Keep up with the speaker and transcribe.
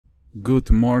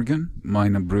Guten Morgen,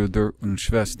 meine Brüder und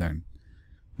Schwestern.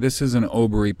 This is an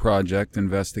Obery Project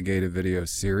investigative video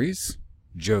series,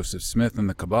 Joseph Smith and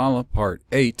the Kabbalah, Part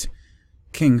 8,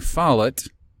 King Follett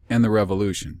and the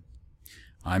Revolution.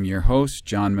 I'm your host,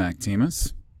 John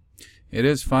Mactimus. It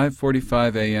is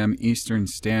 5:45 a.m. Eastern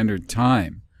Standard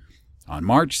Time on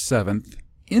March 7th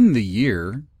in the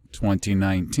year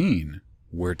 2019,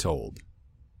 we're told.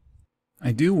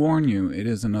 I do warn you, it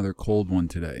is another cold one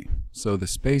today. So the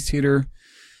space heater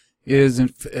is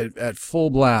at full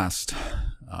blast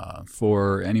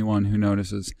for anyone who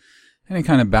notices any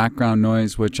kind of background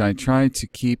noise, which I try to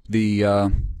keep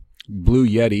the Blue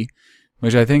Yeti,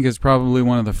 which I think is probably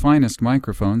one of the finest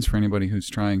microphones for anybody who's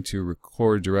trying to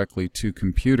record directly to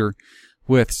computer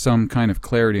with some kind of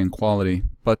clarity and quality.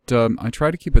 But I try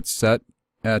to keep it set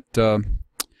at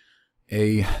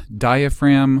a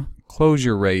diaphragm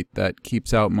closure rate that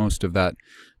keeps out most of that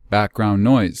background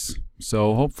noise.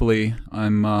 So hopefully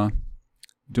I'm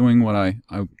doing what I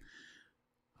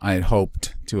had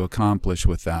hoped to accomplish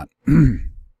with that.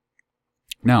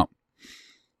 Now,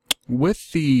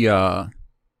 with the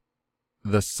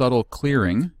subtle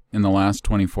clearing in the last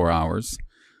 24 hours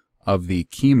of the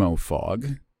chemo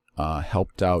fog,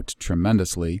 helped out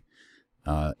tremendously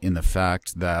in the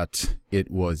fact that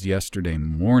it was yesterday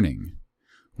morning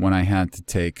when I had to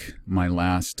take my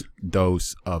last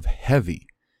dose of heavy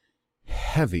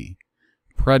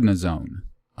prednisone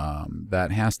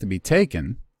that has to be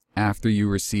taken after you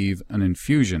receive an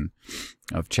infusion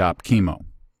of CHOP chemo.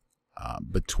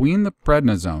 Between the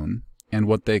prednisone and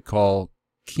what they call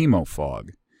chemo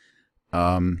fog,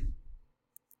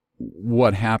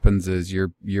 what happens is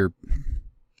you're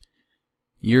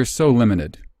so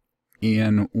limited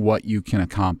in what you can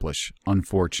accomplish,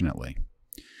 unfortunately.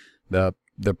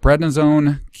 The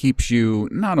prednisone keeps you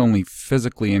not only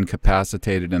physically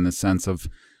incapacitated in the sense of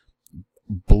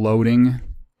bloating,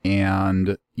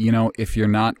 and, you know, if you're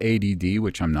not ADD,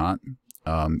 which I'm not,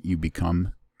 you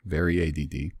become very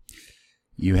ADD.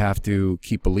 You have to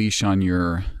keep a leash on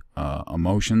your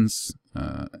emotions,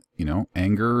 you know,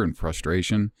 anger and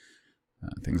frustration,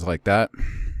 things like that.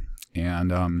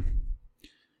 And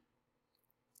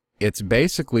it's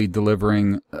basically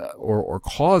delivering or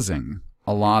causing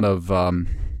a lot of,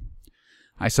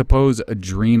 I suppose,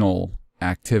 adrenal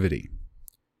activity.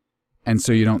 And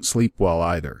so you don't sleep well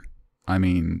either. I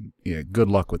mean, yeah, good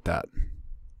luck with that.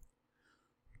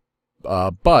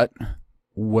 But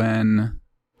when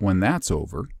that's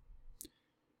over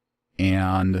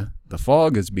and the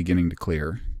fog is beginning to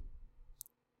clear,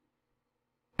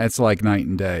 it's like night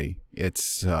and day.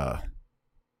 It's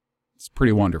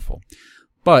pretty wonderful.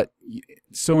 But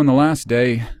so in the last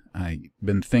day, I've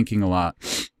been thinking a lot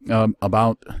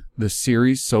about the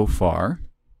series so far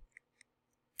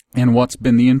and what's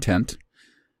been the intent.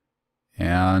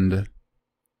 And,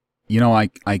 you know,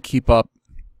 I keep up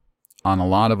on a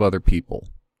lot of other people,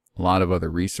 a lot of other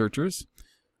researchers,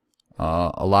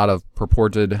 a lot of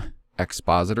purported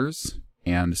expositors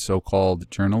and so-called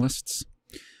journalists,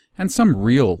 and some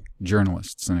real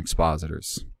journalists and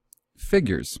expositors,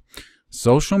 figures,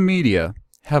 social media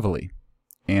heavily,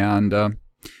 and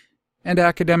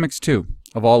academics too,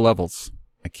 of all levels.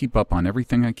 I keep up on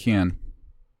everything I can.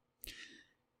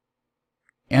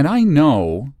 And I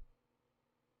know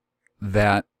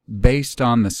that based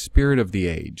on the spirit of the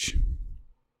age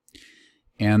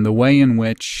and the way in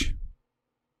which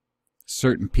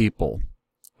certain people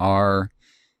are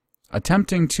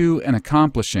attempting to and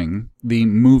accomplishing the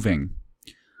moving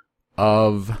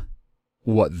of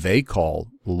what they call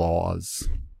laws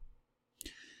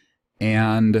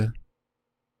and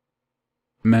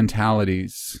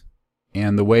mentalities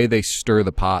and the way they stir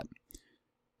the pot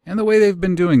and the way they've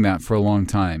been doing that for a long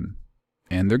time,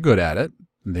 and they're good at it.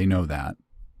 They know that.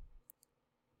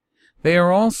 They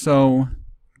are also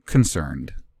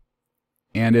concerned,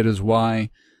 and it is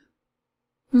why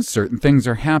certain things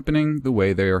are happening the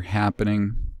way they are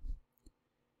happening.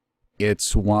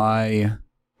 It's why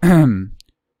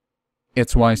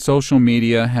social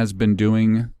media has been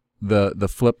doing the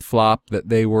flip-flop that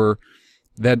they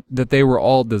were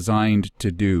all designed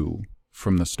to do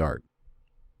from the start.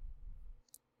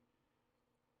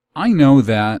 I know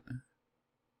that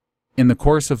in the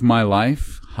course of my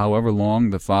life, however long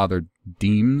the Father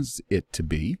deems it to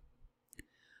be,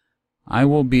 I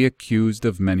will be accused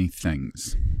of many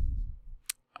things.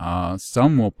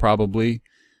 Some will probably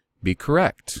be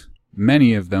correct.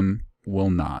 Many of them will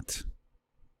not.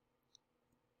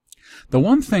 The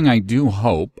one thing I do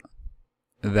hope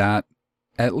that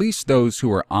at least those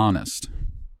who are honest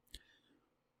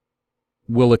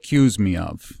will accuse me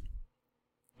of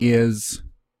is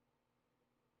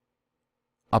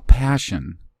a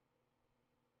passion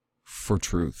for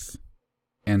truth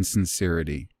and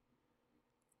sincerity.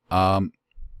 That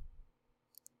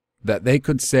they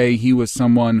could say he was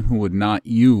someone who would not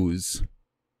use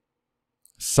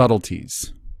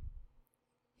subtleties.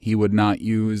 He would not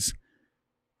use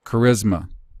charisma.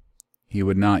 He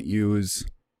would not use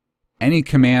any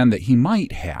command that he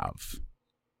might have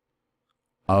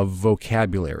of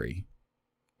vocabulary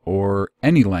or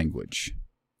any language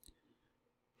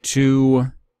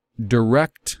to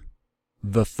direct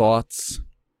the thoughts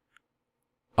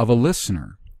of a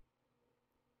listener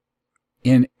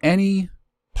in any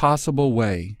possible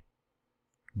way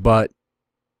but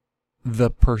the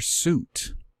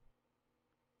pursuit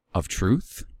of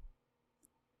truth,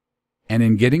 and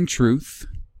in getting truth,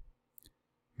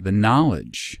 the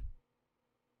knowledge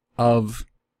of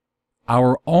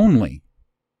our only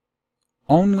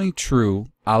true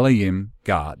Elohim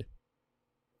God,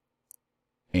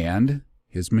 and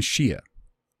his Mashiach,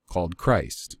 called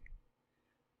Christ.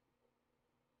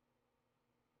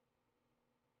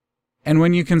 And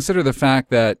when you consider the fact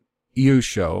that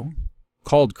Yeshua,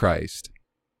 called Christ,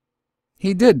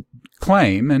 he did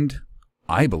claim, and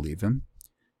I believe him,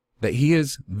 that he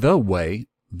is the way,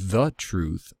 the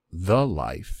truth, the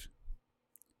life.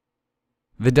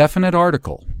 The definite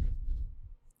article.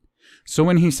 So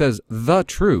when he says the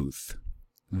truth,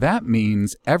 that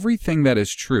means everything that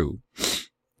is true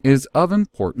is of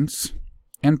importance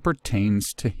and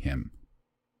pertains to him.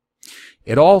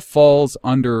 It all falls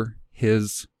under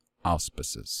his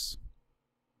auspices.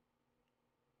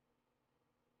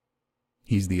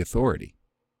 He's the authority.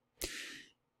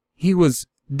 He was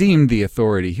deemed the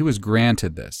authority. He was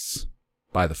granted this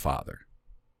by the Father.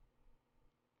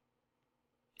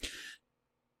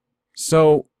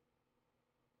 So,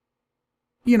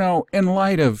 you know, in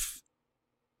light of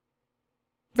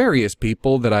various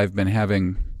people that I've been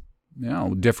having, you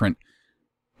know, different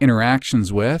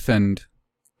interactions with, and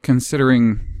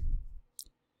considering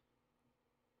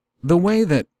the way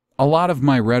that a lot of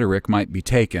my rhetoric might be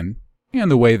taken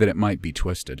and the way that it might be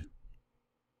twisted,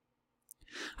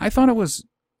 I thought it was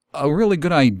a really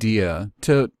good idea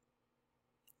to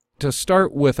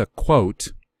start with a quote,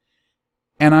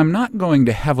 and I'm not going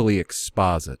to heavily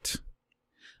exposit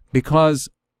because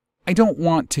I don't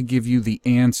want to give you the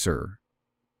answer.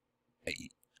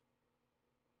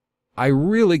 I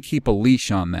really keep a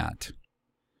leash on that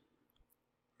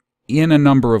in a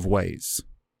number of ways.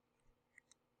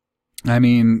 I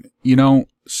mean, you know,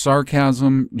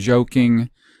 sarcasm, joking,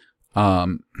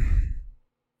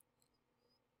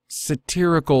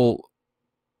 satirical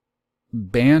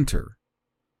banter,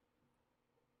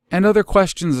 and other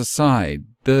questions aside,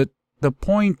 the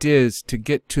point is to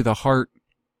get to the heart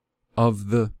of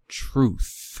the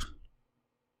truth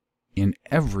in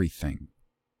everything.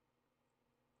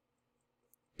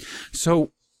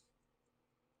 So,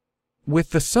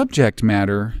 with the subject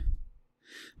matter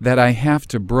that I have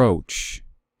to broach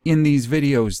in these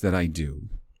videos that I do,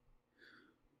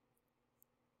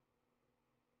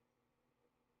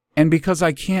 and because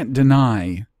I can't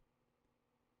deny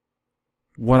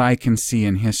what I can see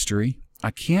in history,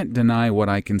 I can't deny what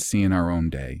I can see in our own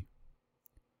day.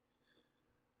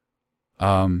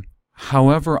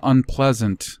 However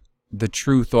unpleasant the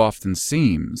truth often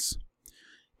seems,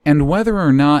 and whether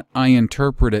or not I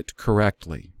interpret it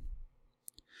correctly,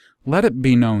 let it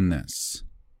be known this: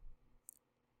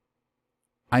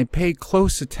 I pay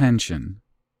close attention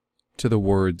to the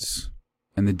words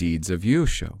and the deeds of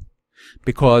Yeshua,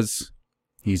 because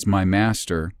he's my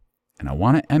master, and I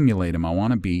want to emulate him. I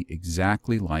want to be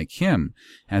exactly like him.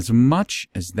 As much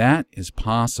as that is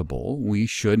possible, we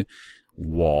should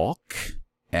walk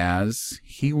as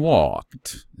he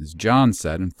walked, as John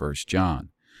said in 1 John.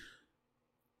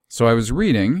 So I was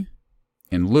reading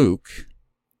in Luke,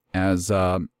 as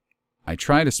I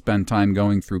try to spend time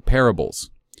going through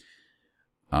parables,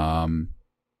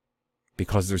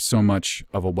 because there's so much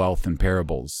of a wealth in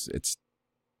parables. It's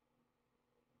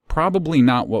probably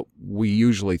not what we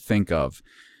usually think of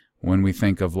when we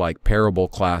think of like parable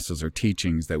classes or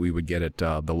teachings that we would get at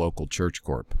the local church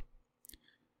corp.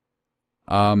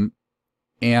 And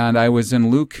I was in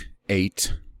Luke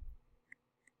 8,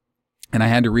 and I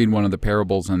had to read one of the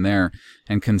parables in there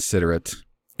and consider it.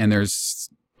 And there's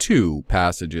two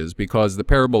passages, because the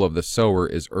parable of the sower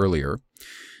is earlier.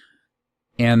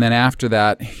 And then after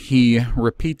that, he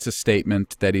repeats a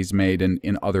statement that he's made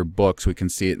in other books. We can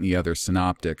see it in the other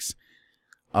synoptics,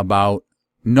 about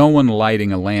no one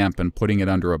lighting a lamp and putting it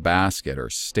under a basket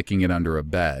or sticking it under a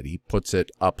bed. He puts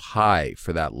it up high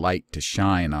for that light to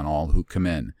shine on all who come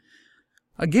in.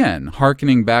 Again,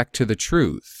 hearkening back to the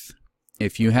truth.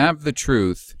 If you have the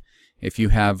truth, if you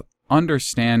have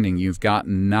understanding, you've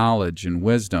gotten knowledge and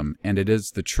wisdom, and it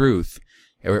is the truth,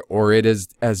 or it is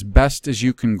as best as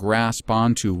you can grasp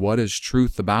onto what is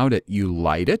truth about it, you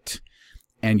light it,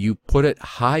 and you put it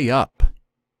high up.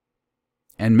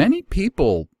 And many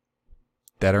people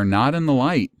that are not in the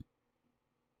light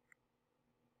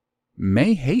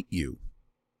may hate you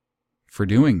for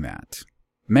doing that.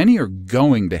 Many are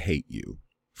going to hate you,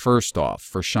 first off,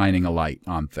 for shining a light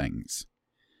on things.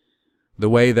 The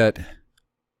way that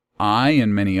I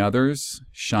and many others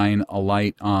shine a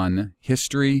light on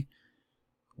history,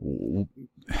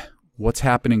 what's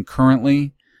happening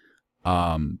currently,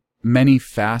 many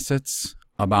facets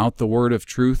about the word of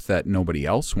truth that nobody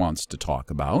else wants to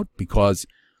talk about because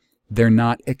they're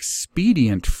not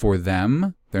expedient for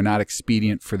them, they're not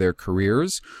expedient for their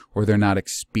careers, or they're not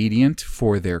expedient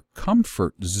for their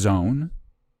comfort zone.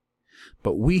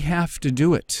 But we have to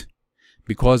do it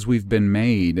because we've been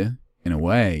made in a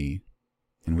way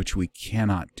in which we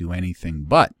cannot do anything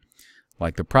but.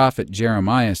 Like the prophet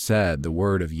Jeremiah said, the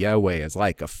word of Yahweh is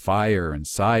like a fire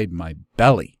inside my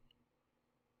belly.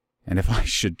 And if I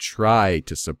should try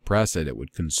to suppress it, it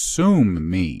would consume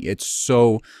me. It's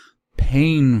so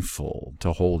painful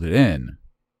to hold it in.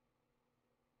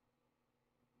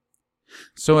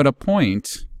 So at a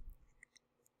point,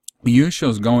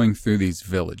 Yeshua's going through these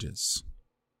villages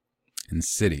and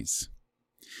cities.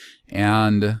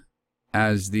 And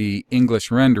as the English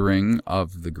rendering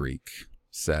of the Greek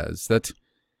says, that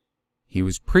he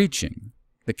was preaching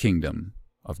the kingdom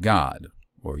of God,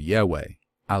 or Yahweh,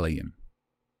 Alayim.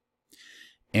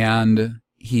 And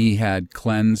he had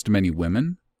cleansed many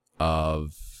women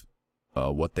of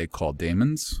what they call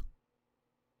demons.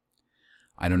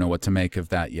 I don't know what to make of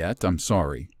that yet. I'm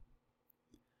sorry.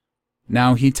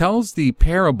 Now, he tells the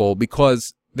parable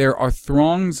because there are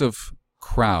throngs of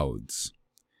crowds.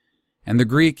 And the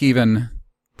Greek even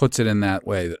puts it in that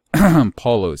way,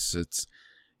 polos. It's,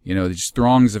 these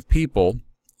throngs of people.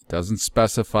 It doesn't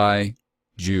specify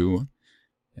Jew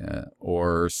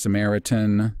or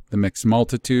Samaritan, the mixed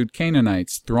multitude,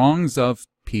 Canaanites. Throngs of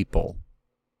people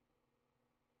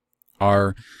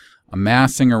are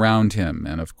amassing around him.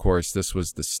 And of course, this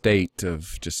was the state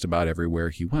of just about everywhere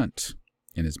he went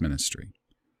in his ministry.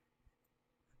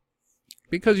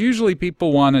 Because usually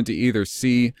people wanted to either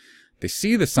see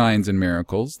the signs and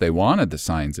miracles, they wanted the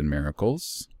signs and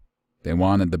miracles, they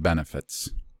wanted the benefits.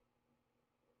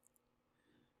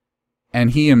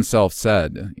 And he himself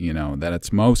said, that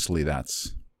it's mostly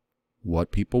that's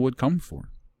what people would come for.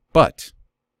 But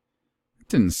it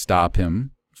didn't stop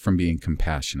him from being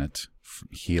compassionate,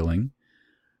 healing,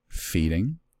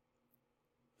 feeding,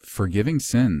 forgiving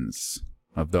sins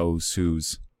of those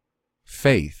whose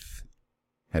faith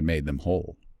had made them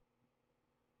whole.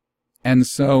 And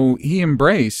so he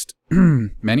embraced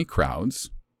many crowds.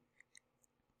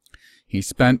 He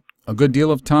spent a good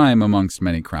deal of time amongst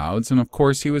many crowds, and of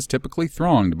course he was typically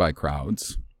thronged by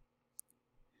crowds.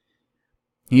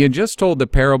 He had just told the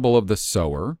parable of the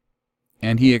sower,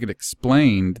 and he had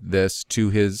explained this to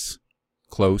his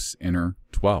close inner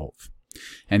 12.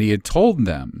 And he had told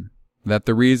them that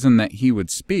the reason that he would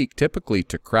speak typically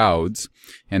to crowds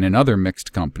and in other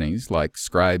mixed companies like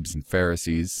scribes and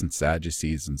Pharisees and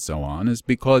Sadducees and so on is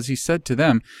because he said to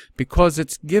them, because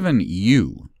it's given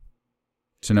you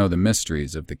to know the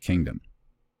mysteries of the kingdom,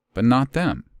 but not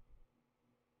them.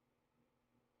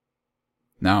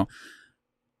 Now,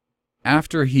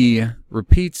 after he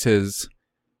repeats his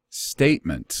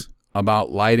statement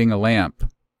about lighting a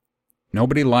lamp,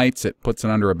 nobody lights it, puts it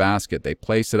under a basket, they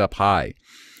place it up high.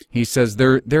 He says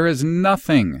there is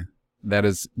nothing that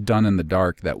is done in the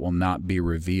dark that will not be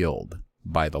revealed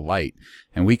by the light,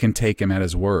 and we can take him at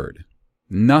his word.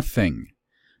 Nothing.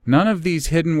 None of these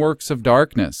hidden works of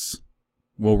darkness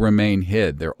will remain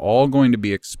hid. They're all going to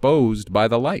be exposed by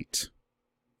the light.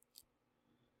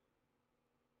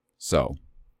 So,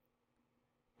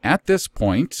 at this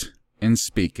point in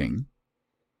speaking,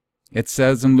 it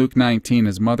says in Luke 19,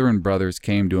 his mother and brothers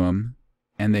came to him,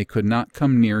 and they could not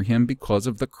come near him because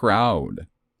of the crowd.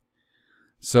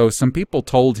 So some people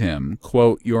told him,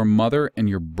 quote, your mother and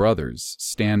your brothers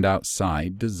stand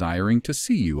outside desiring to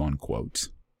see you, unquote.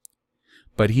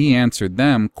 But he answered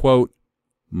them, quote,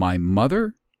 my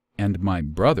mother and my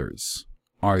brothers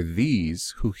are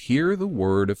these who hear the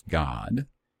word of God,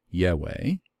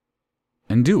 Yahweh,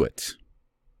 and do it.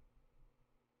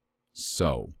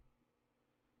 So,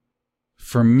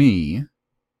 for me,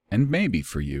 and maybe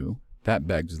for you, that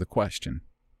begs the question.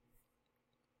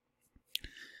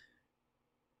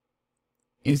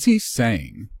 Is he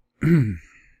saying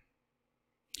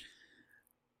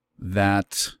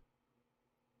that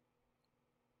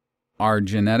our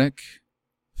genetic,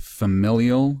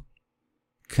 familial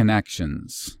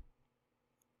connections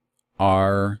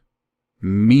are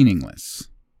meaningless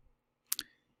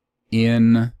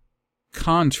in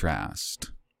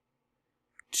contrast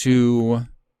to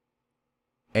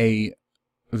a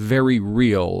very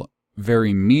real,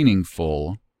 very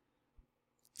meaningful,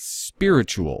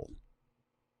 spiritual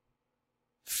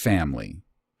family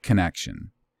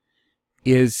connection.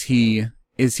 Is he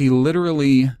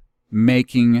literally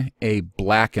making a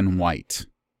black and white?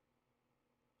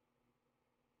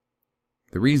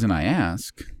 The reason I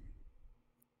ask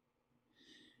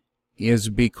is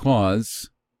because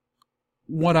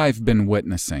what I've been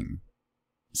witnessing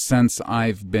since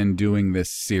I've been doing this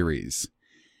series,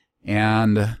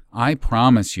 and I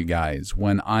promise you guys,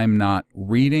 when I'm not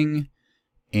reading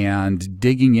and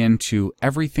digging into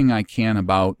everything I can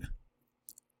about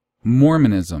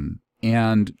Mormonism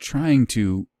and trying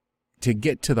to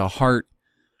get to the heart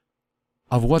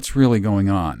of what's really going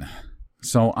on.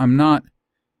 So I'm not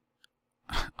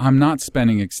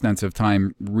spending extensive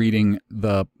time reading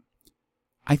the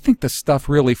stuff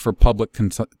really for public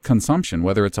consumption,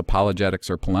 whether it's apologetics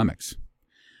or polemics.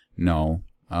 No,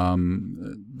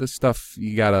 the stuff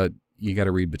you gotta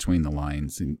read between the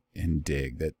lines and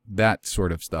dig that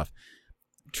sort of stuff.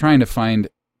 Trying to find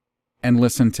and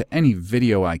listen to any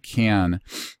video I can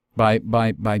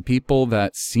by people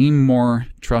that seem more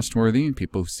trustworthy and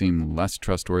people who seem less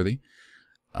trustworthy.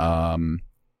 And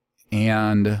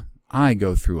I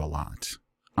go through a lot.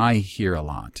 I hear a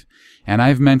lot. And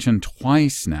I've mentioned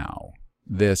twice now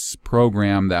this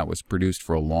program that was produced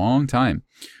for a long time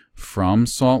from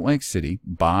Salt Lake City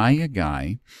by a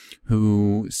guy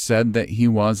who said that he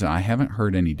was, I haven't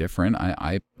heard any different,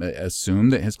 I assume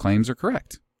that his claims are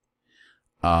correct,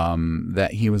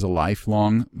 that he was a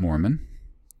lifelong Mormon,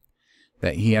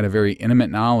 that he had a very intimate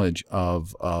knowledge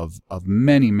of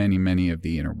many, many, many of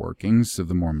the inner workings of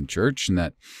the Mormon Church, and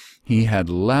that he had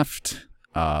left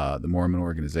the Mormon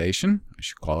organization, I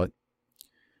should call it,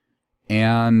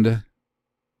 and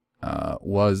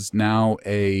was now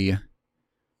a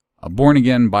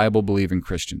born-again, Bible-believing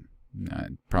Christian,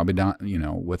 probably not,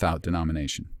 without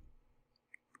denomination.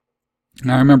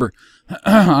 Now, I remember,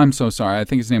 I'm so sorry, I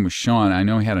think his name was Sean. I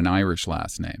know he had an Irish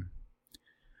last name.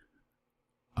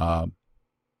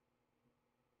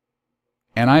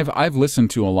 And I've listened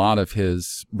to a lot of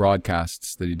his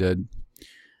broadcasts that he did.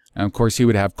 And of course, he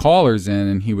would have callers in,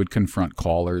 and he would confront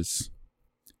callers.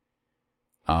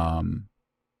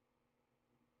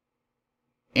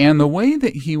 And the way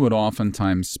that he would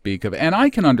oftentimes speak of, and I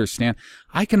can understand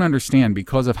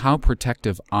because of how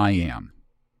protective I am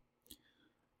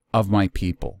of my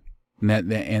people,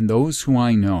 and those who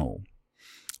I know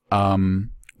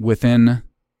within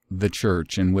the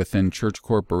church and within church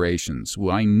corporations, who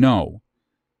I know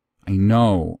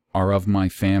are of my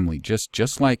family,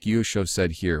 just like Yusho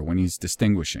said here when he's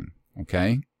distinguishing,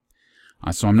 okay?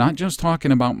 So I'm not just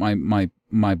talking about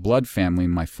my blood family,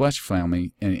 my flesh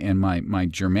family, and my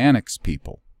Germanics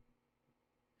people.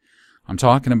 I'm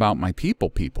talking about my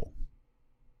people.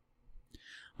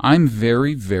 I'm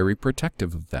very, very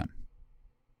protective of them.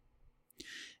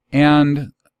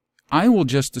 And I will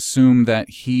just assume that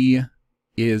he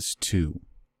is too.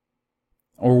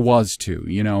 Or was too,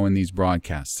 in these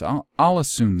broadcasts. I'll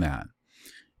assume that.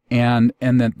 And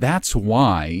that's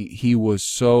why he was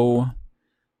so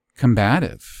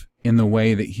combative in the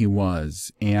way that he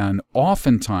was, and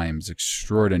oftentimes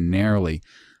extraordinarily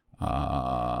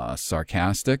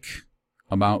sarcastic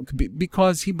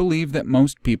because he believed that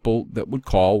most people that would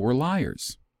call were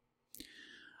liars.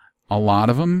 A lot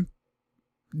of them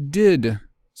did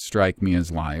strike me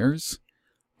as liars.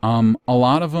 A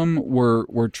lot of them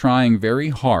were trying very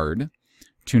hard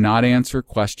to not answer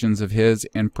questions of his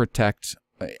and protect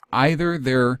either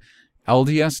their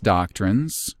LDS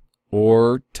doctrines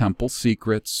or temple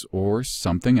secrets or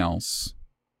something else.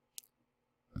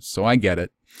 So I get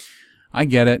it. I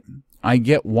get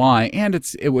why. And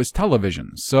it was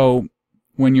television. So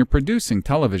when you're producing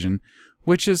television,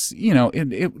 which is,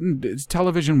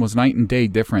 television was night and day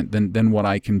different than what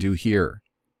I can do here.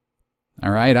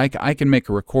 All right, I can make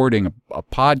a recording, a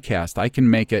podcast. I can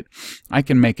make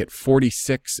it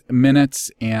 46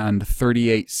 minutes and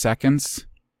 38 seconds,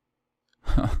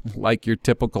 like your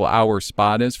typical hour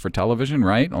spot is for television,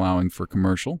 right? Allowing for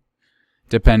commercial,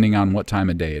 depending on what time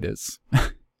of day it is.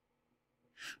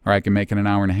 Or I can make it an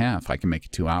hour and a half. I can make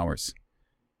it 2 hours.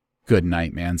 Good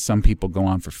night, man. Some people go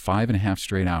on for 5.5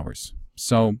 straight hours.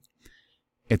 So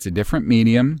it's a different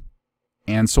medium.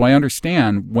 And so I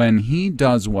understand when he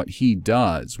does what he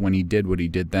does, when he did what he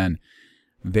did then,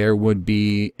 there would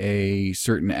be a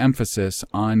certain emphasis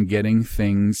on getting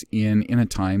things in a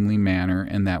timely manner,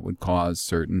 and that would cause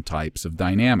certain types of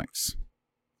dynamics.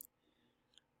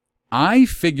 I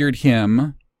figured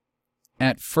him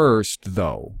at first,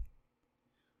 though,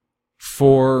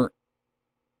 for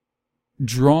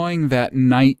drawing that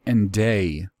night and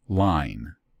day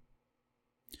line,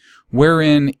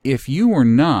 wherein if you were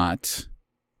not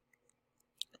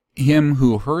him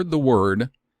who heard the word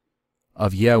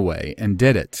of Yahweh and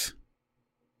did it,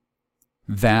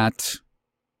 that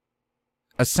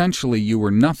essentially you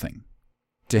were nothing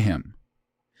to him,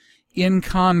 in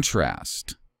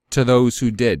contrast to those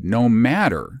who did, no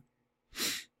matter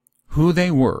who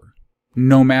they were,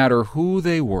 no matter who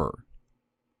they were.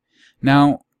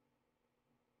 Now,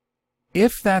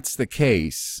 if that's the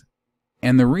case,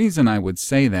 and the reason I would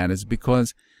say that is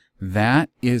because that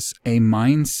is a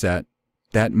mindset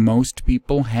that most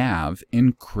people have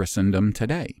in Christendom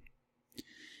today,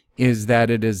 is that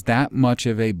it is that much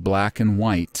of a black and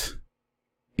white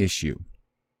issue.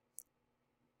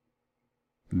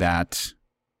 That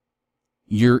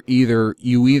you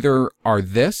either are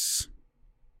this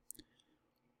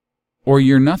or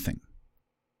you're nothing.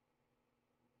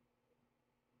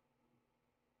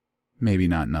 Maybe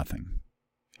not nothing.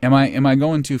 Am I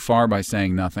going too far by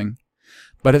saying nothing?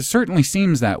 But it certainly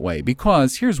seems that way,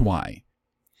 because here's why.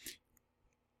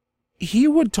 He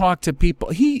would talk to people.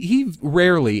 He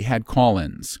rarely had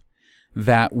call-ins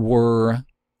that were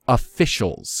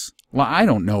officials. Well, I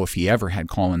don't know if he ever had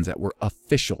call-ins that were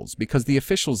officials, because the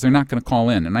officials, they're not going to call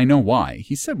in, and I know why.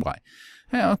 He said why.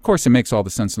 Of course, it makes all the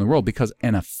sense in the world, because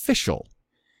an official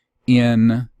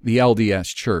in the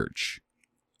LDS Church,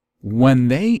 when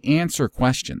they answer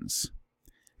questions,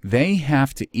 they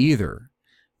have to either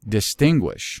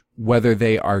distinguish whether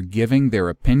they are giving their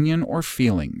opinion or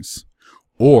feelings,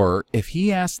 or if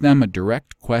he asks them a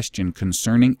direct question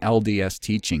concerning LDS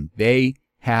teaching, they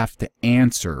have to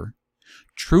answer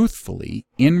truthfully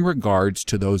in regards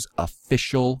to those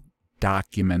official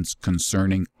documents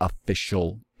concerning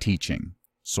official teaching.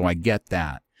 So I get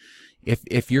that.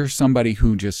 If you're somebody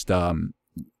who just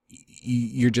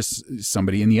you're just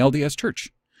somebody in the LDS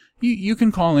Church, you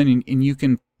can call in and you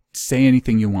can say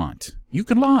anything you want. You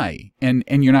can lie, and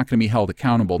you're not going to be held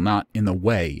accountable, not in the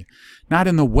way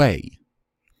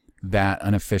that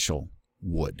an official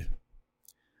would.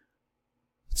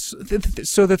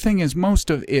 So the thing is, most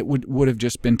of it would have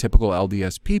just been typical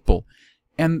LDS people.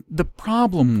 And the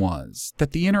problem was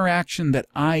that the interaction that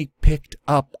I picked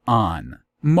up on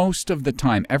most of the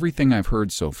time, everything I've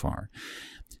heard so far,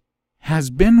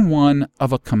 has been one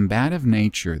of a combative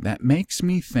nature that makes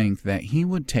me think that he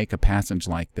would take a passage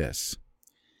like this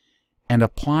and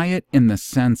apply it in the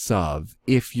sense of,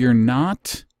 if you're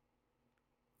not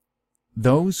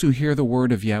those who hear the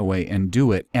word of Yahweh and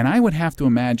do it, and I would have to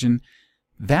imagine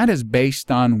that is based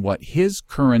on what his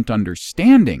current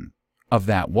understanding of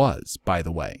that was, by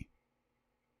the way.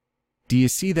 Do you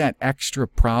see that extra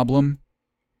problem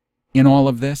in all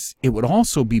of this? It would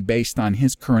also be based on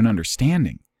his current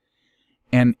understanding.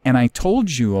 And I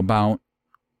told you about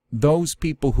those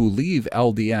people who leave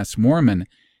LDS Mormon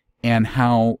and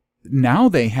how now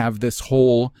they have this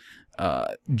whole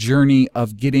journey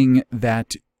of getting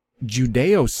that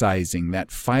Judeo-sizing, that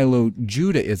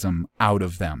Philo-Judaism out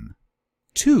of them,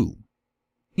 too,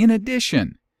 in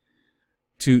addition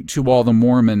to all the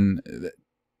Mormon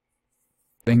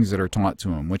things that are taught to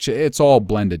them, which it's all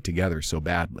blended together so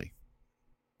badly.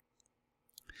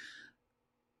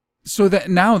 So that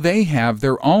now they have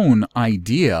their own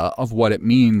idea of what it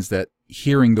means that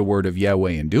hearing the word of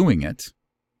Yahweh and doing it.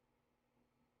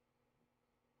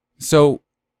 So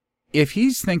if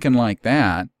he's thinking like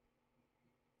that,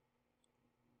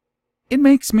 it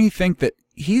makes me think that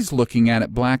he's looking at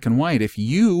it black and white. If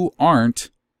you aren't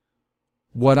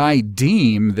what I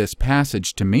deem this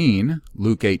passage to mean,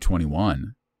 Luke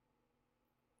 8:21,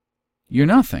 you're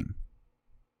nothing.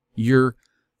 You're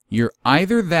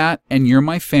either that and you're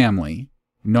my family,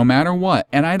 no matter what.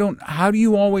 And how do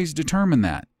you always determine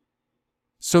that?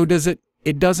 So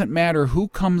it doesn't matter who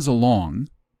comes along,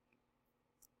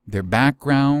 their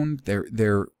background,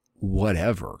 their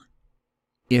whatever.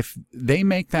 If they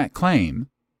make that claim,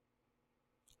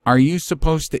 are you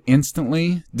supposed to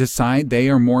instantly decide they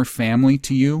are more family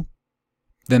to you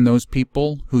than those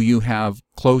people who you have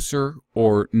closer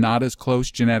or not as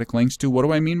close genetic links to? What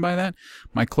do I mean by that?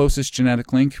 My closest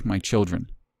genetic link, my children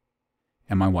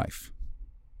and my wife.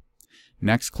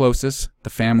 Next closest, the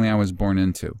family I was born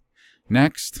into.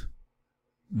 Next,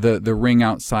 the ring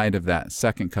outside of that,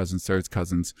 second cousins, third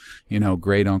cousins,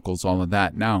 great uncles, all of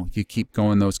that. Now you keep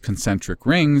going those concentric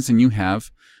rings and you have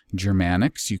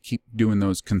Germanics. You keep doing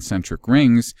those concentric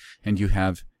rings and you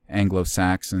have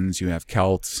Anglo-Saxons, you have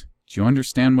Celts. Do you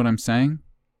understand what I'm saying?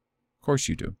 Of course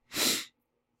you do.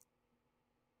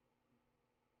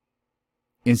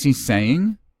 Is he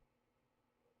saying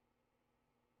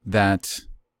that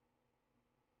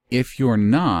if you're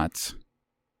not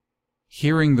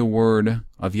hearing the word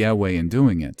of Yahweh and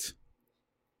doing it,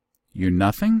 you're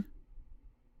nothing?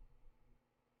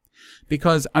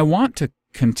 Because I want to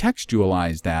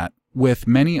contextualize that with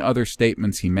many other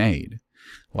statements he made.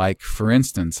 Like, for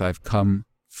instance, I've come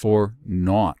for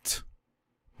naught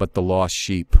but the lost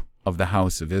sheep of the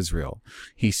house of Israel.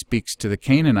 He speaks to the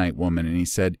Canaanite woman, and he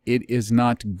said, "It is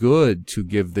not good to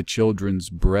give the children's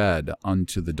bread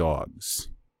unto the dogs."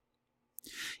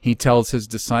 He tells his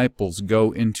disciples,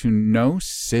 "Go into no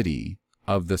city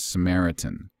of the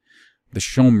Samaritan, the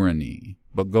Shomrani,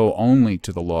 but go only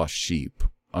to the lost sheep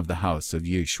of the house of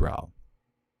Yisrael."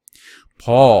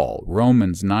 Paul,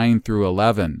 Romans 9 through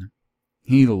 11,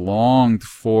 he longed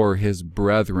for his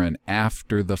brethren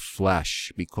after the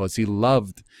flesh because he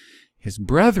loved his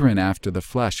brethren after the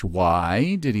flesh.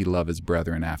 Why did he love his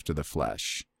brethren after the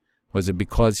flesh? Was it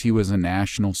because he was a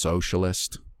National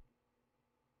Socialist?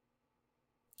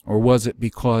 Or was it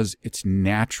because it's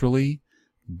naturally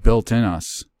built in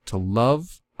us to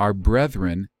love our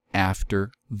brethren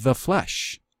after the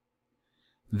flesh?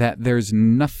 That there's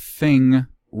nothing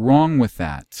wrong with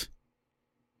that.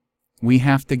 We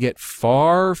have to get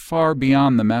far, far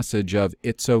beyond the message of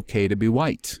it's okay to be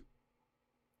white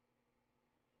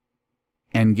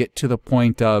and get to the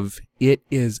point of it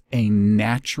is a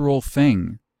natural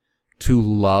thing to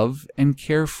love and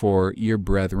care for your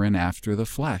brethren after the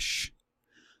flesh,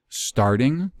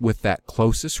 starting with that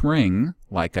closest ring,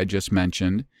 like I just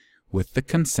mentioned, with the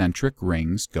concentric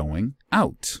rings going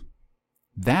out.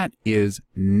 That is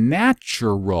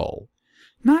natural.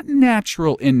 Not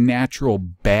natural in natural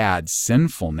bad,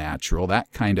 sinful natural,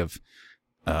 that kind of,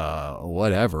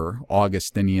 whatever,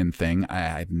 Augustinian thing,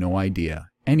 I have no idea.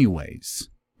 Anyways,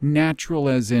 natural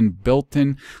as in built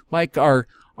in, like our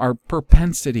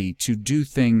propensity to do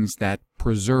things that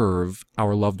preserve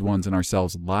our loved ones and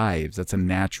ourselves' lives. That's a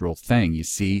natural thing. You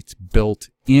see, it's built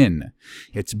in.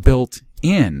 It's built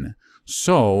in.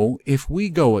 So if we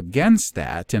go against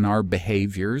that in our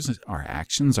behaviors, our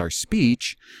actions, our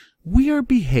speech, we are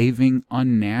behaving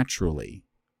unnaturally,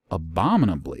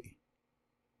 abominably.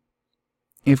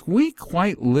 If we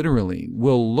quite literally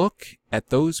will look at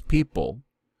those people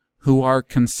who are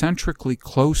concentrically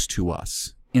close to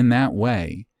us in that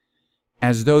way,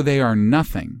 as though they are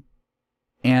nothing,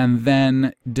 and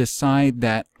then decide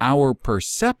that our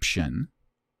perception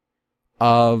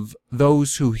of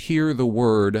those who hear the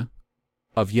word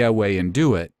of Yahweh and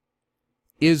do it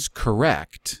is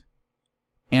correct,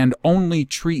 and only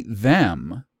treat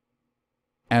them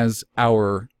as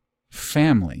our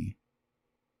family,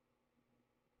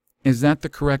 is that the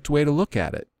correct way to look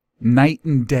at it? Night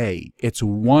and day, it's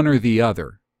one or the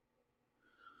other.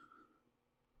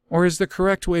 Or is the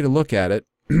correct way to look at it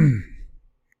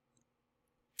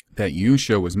that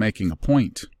Yeshua was making a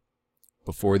point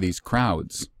before these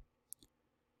crowds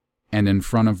and in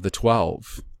front of the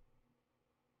 12?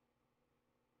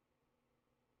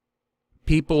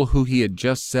 People who he had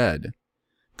just said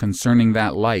concerning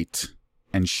that light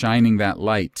and shining that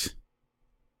light.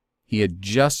 He had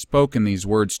just spoken these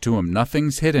words to him.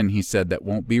 Nothing's hidden, he said, that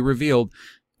won't be revealed,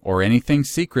 or anything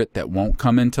secret that won't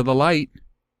come into the light.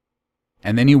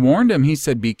 And then he warned him. He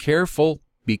said, be careful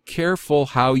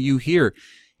how you hear.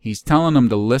 He's telling them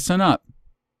to listen up.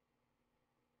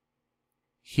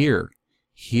 Hear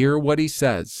what he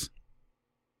says.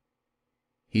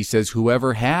 He says,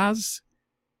 whoever has,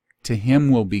 to him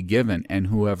will be given, and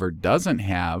whoever doesn't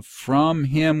have, from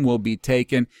him will be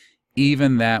taken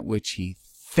even that which he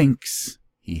thinks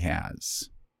he has.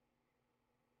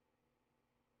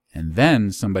 And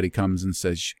then somebody comes and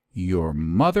says, your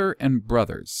mother and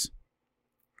brothers,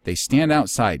 they stand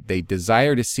outside, they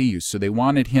desire to see you, so they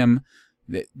wanted him,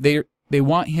 they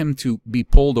want him to be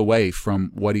pulled away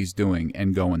from what he's doing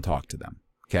and go and talk to them,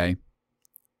 okay?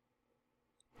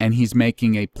 And he's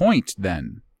making a point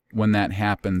then, when that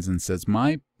happens, and says,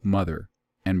 my mother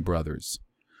and brothers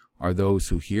are those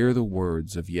who hear the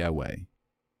words of Yahweh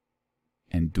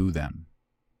and do them.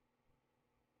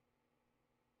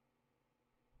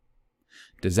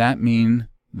 Does that mean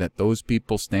that those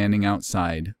people standing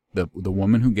outside, the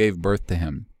woman who gave birth to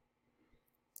him,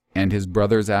 and his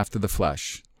brothers after the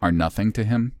flesh, are nothing to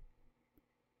him?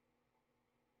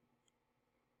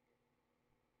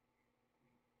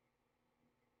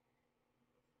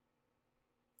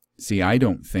 See, I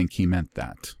don't think he meant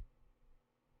that.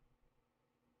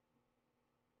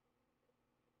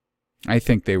 I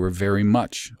think they were very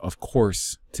much, of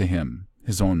course, to him,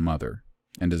 his own mother,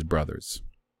 and his brothers.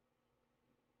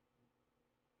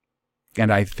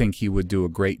 And I think he would do a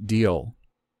great deal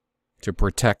to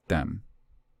protect them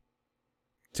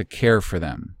to care for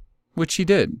them, which he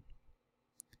did.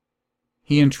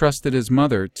 He entrusted his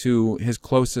mother to his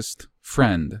closest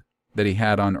friend that he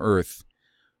had on earth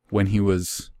when he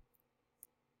was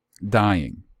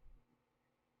dying,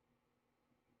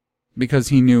 because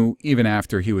he knew even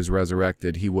after he was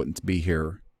resurrected, he wouldn't be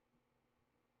here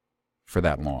for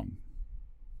that long.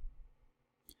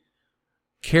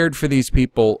 Cared for these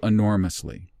people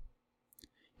enormously.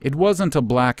 It wasn't a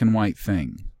black and white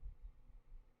thing.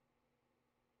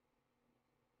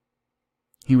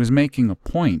 He was making a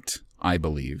point, I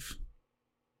believe,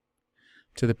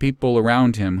 to the people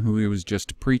around him who he was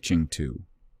just preaching to,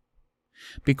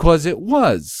 because it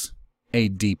was a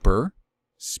deeper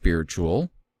spiritual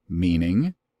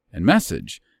meaning and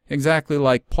message, exactly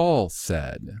like Paul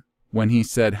said when he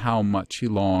said how much he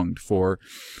longed for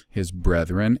his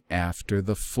brethren after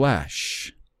the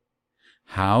flesh.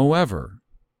 However,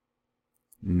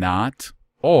 not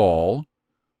all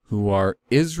who are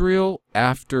Israel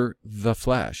after the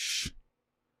flesh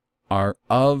are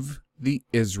of the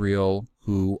Israel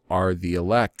who are the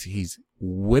elect. He's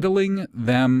whittling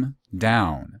them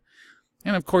down.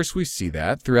 And of course we see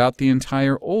that throughout the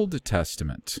entire Old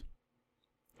Testament,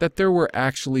 that there were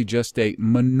actually just a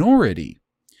minority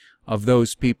of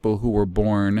those people who were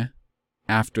born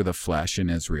after the flesh in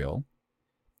Israel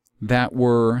that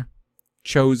were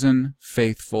chosen,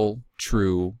 faithful,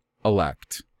 true,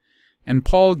 elect. And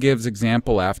Paul gives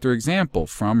example after example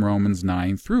from Romans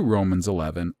 9 through Romans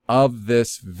 11 of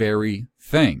this very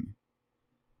thing.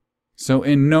 So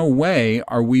in no way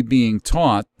are we being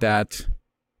taught that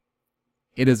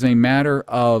it is a matter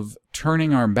of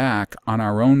turning our back on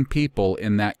our own people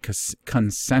in that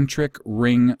concentric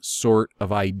ring sort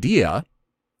of idea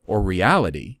or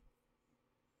reality,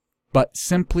 but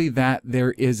simply that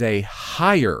there is a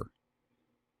higher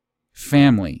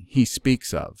family he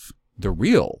speaks of, the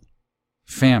real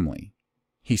family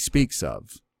he speaks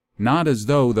of, not as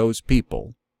though those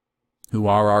people who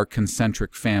are our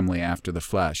concentric family after the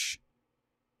flesh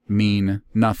mean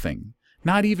nothing,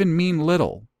 not even mean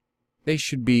little. They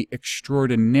should be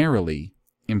extraordinarily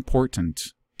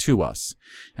important to us.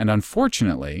 And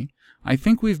unfortunately, I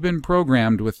think we've been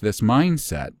programmed with this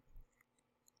mindset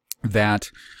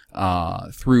that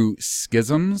through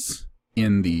schisms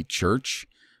in the church,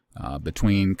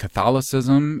 between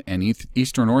Catholicism and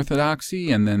Eastern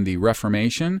Orthodoxy, and then the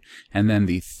Reformation, and then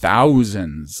the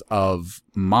thousands of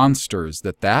monsters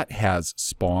that has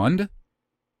spawned,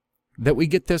 that we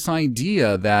get this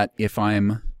idea that if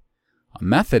I'm a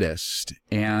Methodist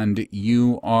and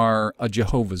you are a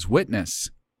Jehovah's Witness,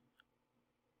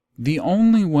 the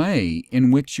only way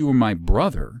in which you are my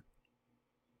brother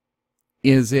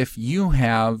is if you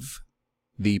have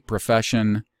the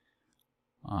profession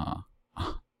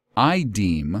I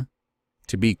deem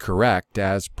to be correct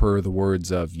as per the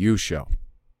words of Yeshua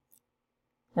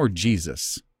or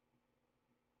Jesus.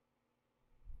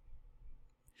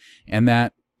 And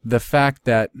that the fact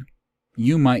that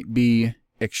you might be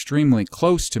extremely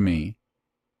close to me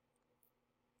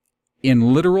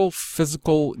in literal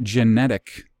physical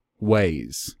genetic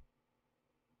ways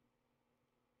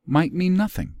might mean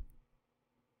nothing.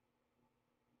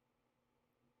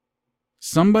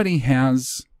 Somebody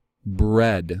has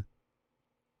bred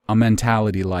a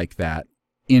mentality like that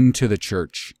into the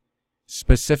church,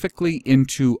 specifically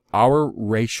into our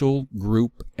racial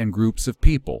group and groups of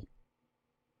people,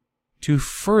 to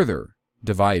further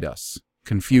divide us,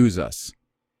 confuse us,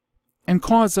 and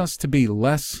cause us to be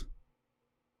less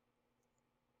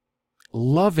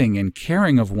loving and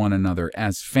caring of one another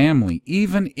as family,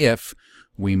 even if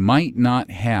we might not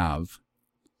have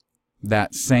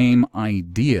that same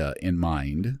idea in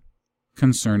mind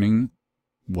concerning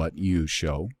what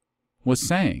Yeshua was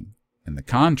saying and the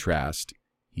contrast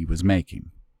he was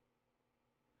making.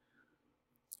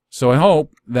 So I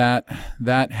hope that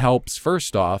that helps,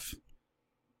 first off,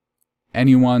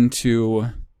 anyone to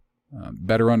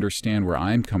better understand where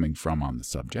I'm coming from on the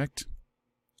subject.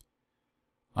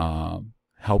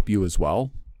 Help you as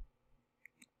well.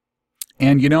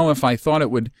 And if I thought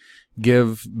it would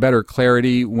give better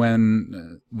clarity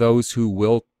when those who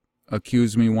will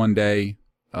accuse me one day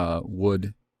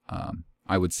would,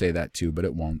 I would say that too, but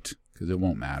it won't, because it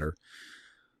won't matter.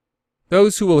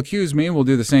 Those who will accuse me will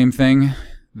do the same thing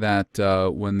that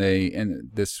when they, and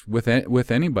this with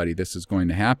anybody, this is going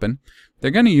to happen.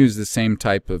 They're going to use the same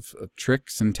type of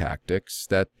tricks and tactics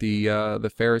that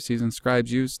the Pharisees and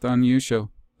scribes used on Yeshua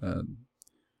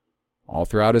all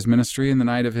throughout his ministry in the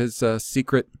night of his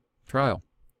secret trial.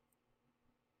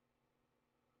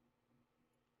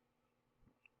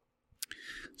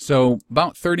 So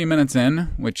about 30 minutes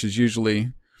in, which is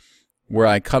usually where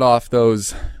I cut off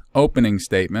those opening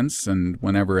statements, and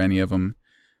whenever any of them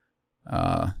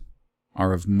are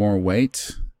of more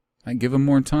weight, I give them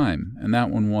more time, and that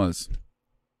one was.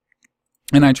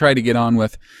 And I try to get on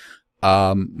with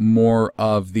more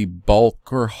of the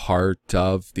bulk or heart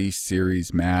of the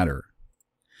series matter.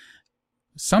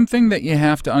 Something that you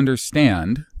have to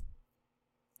understand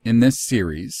in this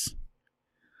series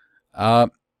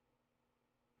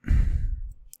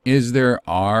is there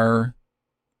are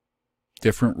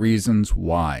different reasons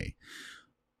why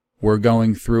we're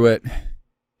going through it,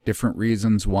 different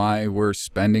reasons why we're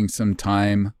spending some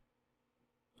time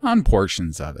on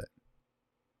portions of it.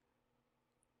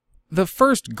 The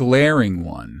first glaring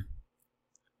one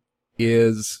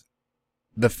is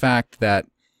the fact that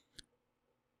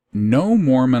no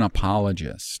Mormon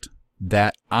apologist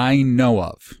that I know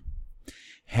of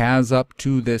has up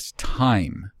to this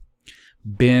time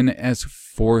been as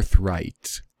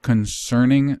forthright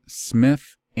concerning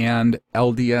Smith and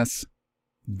LDS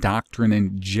doctrine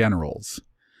in general's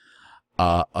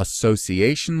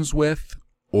associations with,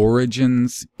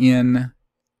 origins in,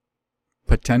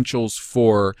 potentials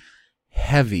for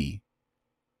heavier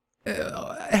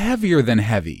than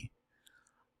heavy,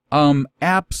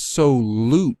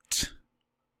 absolute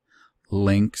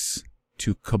links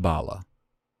to Kabbalah.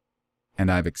 And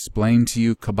I've explained to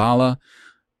you Kabbalah,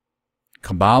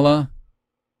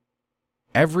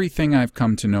 everything I've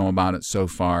come to know about it so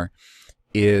far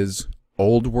is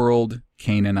Old World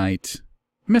Canaanite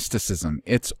mysticism.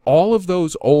 It's all of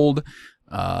those old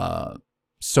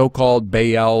so-called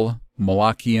Baal,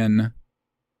 Malachian,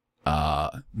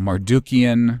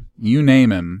 Mardukian, you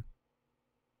name him.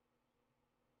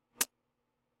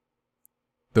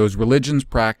 Those religions,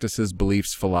 practices,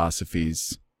 beliefs,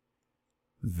 philosophies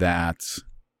that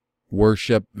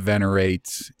worship,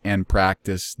 venerate, and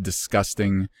practice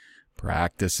disgusting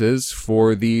practices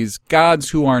for these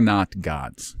gods who are not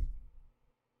gods.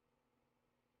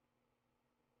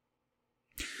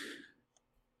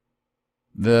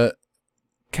 The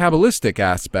Kabbalistic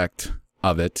aspect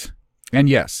of it, and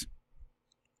yes,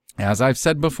 as I've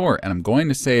said before, and I'm going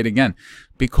to say it again,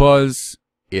 because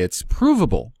it's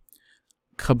provable,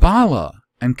 Kabbalah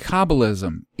and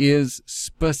Kabbalism is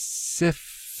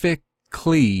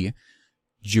specifically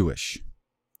Jewish,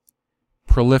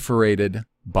 proliferated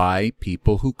by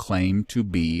people who claim to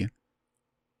be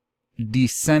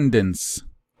descendants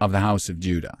of the house of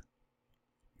Judah.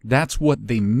 That's what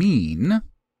they mean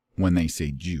when they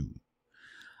say Jew.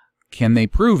 Can they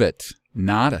prove it?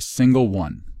 Not a single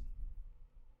one.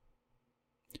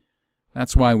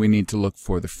 That's why we need to look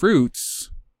for the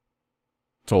fruits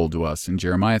told to us in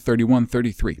Jeremiah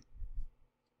 31:33.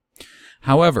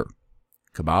 However,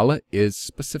 Kabbalah is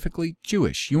specifically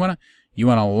Jewish. You want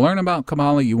to learn about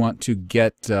Kabbalah, you want to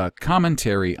get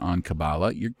commentary on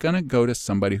Kabbalah, you're going to go to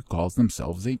somebody who calls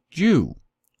themselves a Jew.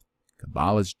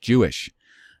 Kabbalah is Jewish.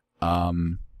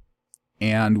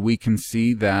 And we can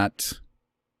see that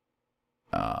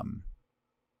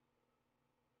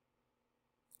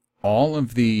all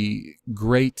of the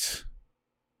great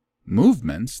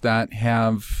movements that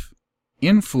have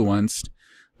influenced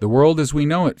the world as we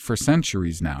know it for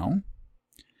centuries now,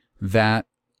 that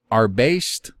are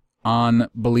based on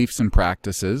beliefs and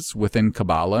practices within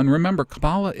Kabbalah. And remember,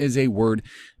 Kabbalah is a word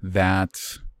that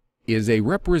is a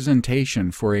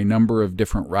representation for a number of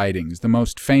different writings, the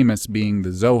most famous being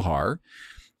the Zohar,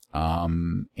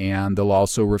 and they'll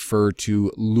also refer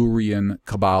to Lurian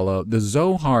Kabbalah. The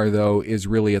Zohar, though, is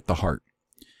really at the heart.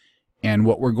 And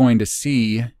what we're going to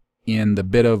see in the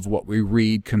bit of what we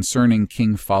read concerning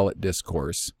King Follett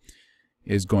discourse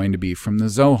is going to be from the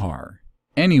Zohar.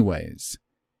 Anyways,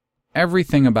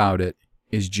 everything about it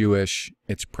is Jewish.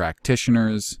 Its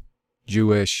practitioners,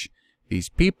 Jewish. These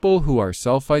people who are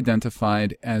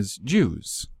self-identified as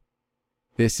Jews.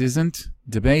 This isn't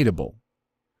debatable.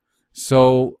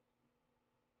 So,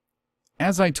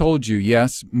 as I told you,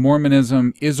 yes,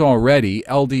 Mormonism is already,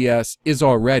 LDS is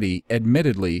already,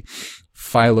 admittedly,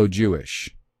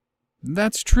 philo-Jewish.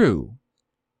 That's true.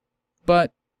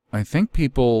 But I think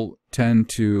people tend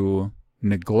to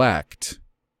neglect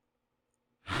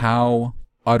how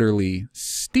utterly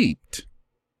steeped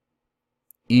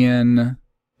in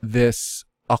this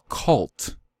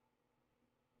occult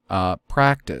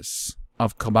practice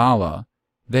of Kabbalah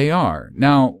they are.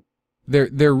 Now,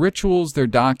 their rituals, their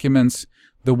documents,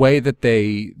 the way that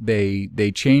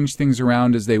they change things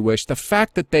around as they wish, the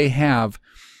fact that they have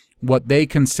what they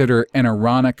consider an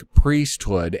Aaronic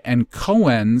priesthood, and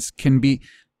Cohens can be,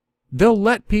 they'll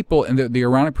let people in the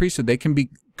Aaronic priesthood, they can be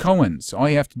Cohens. All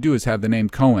you have to do is have the name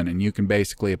Cohen, and you can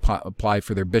basically apply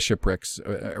for their bishoprics,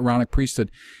 Aaronic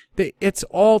priesthood. It's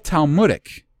all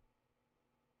Talmudic.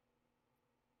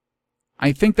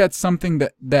 I think that's something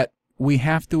that we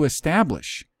have to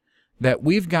establish, that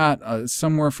we've got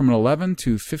somewhere from an 11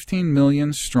 to 15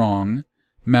 million strong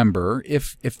member,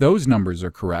 if those numbers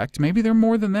are correct. Maybe they're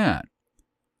more than that.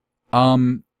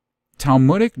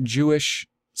 Talmudic Jewish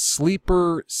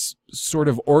sleeper sort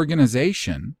of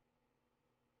organization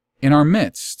in our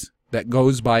midst that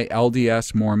goes by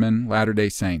LDS, Mormon, Latter-day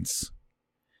Saints.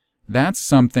 That's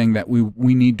something that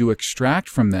we need to extract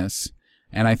from this,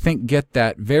 and I think get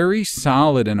that very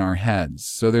solid in our heads.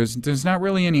 So there's not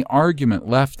really any argument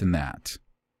left in that.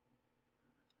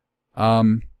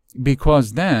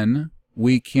 Because then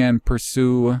we can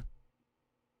pursue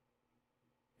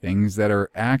things that are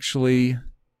actually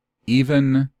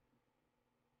even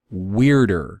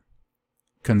weirder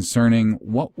concerning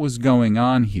what was going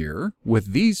on here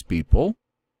with these people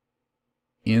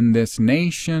in this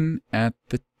nation at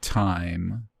the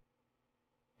time,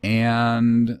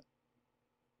 and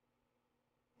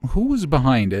who was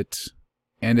behind it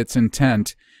and its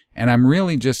intent. And I'm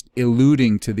really just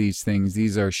alluding to these things.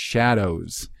 These are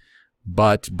shadows.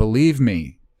 But believe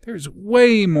me, there's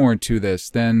way more to this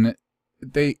than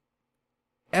they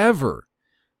ever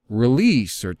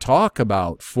release or talk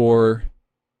about for,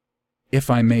 if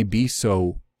I may be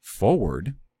so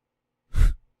forward,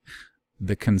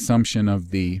 the consumption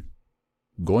of the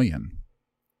Goyim.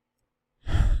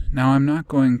 Now, I'm not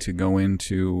going to go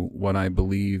into what I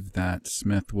believe that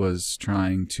Smith was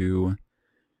trying to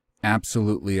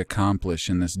absolutely accomplish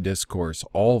in this discourse,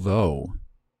 although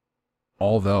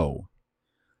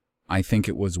I think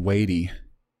it was weighty,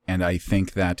 and I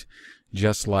think that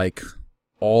just like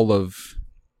all of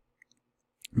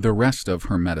the rest of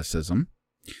Hermeticism,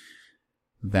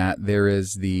 that there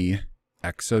is the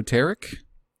exoteric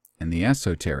and the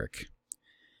esoteric.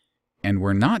 And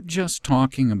we're not just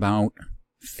talking about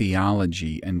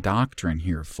theology and doctrine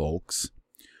here, folks.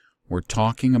 We're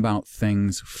talking about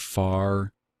things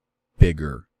far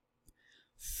bigger.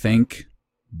 Think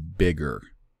bigger.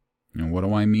 And what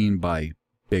do I mean by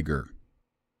bigger?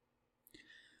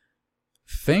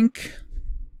 Think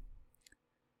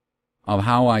of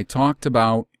how I talked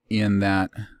about in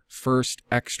that first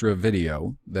extra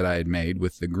video that I had made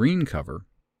with the green cover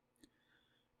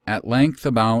at length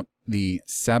about the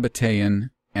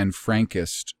Sabbatean and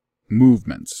Frankist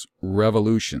movements,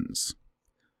 revolutions.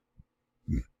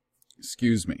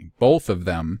 Excuse me. Both of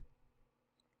them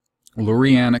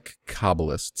Lurianic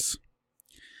Kabbalists,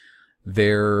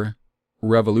 their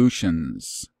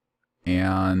revolutions,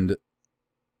 and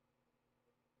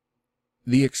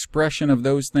the expression of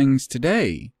those things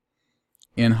today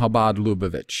in Chabad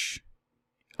Lubavitch,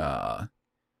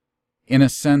 in a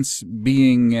sense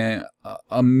being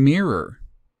a mirror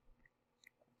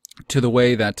to the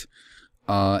way that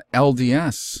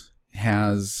LDS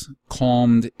has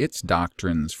calmed its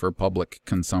doctrines for public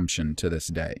consumption to this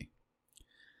day.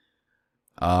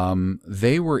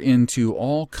 They were into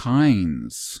all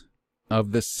kinds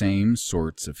of the same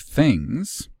sorts of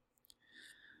things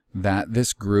that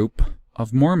this group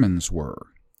of Mormons were,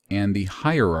 and the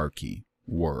hierarchy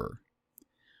were.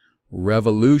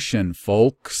 Revolution,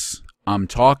 folks. I'm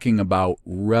talking about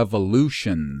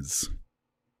revolutions.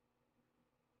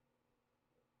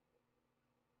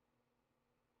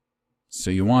 So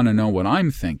you want to know what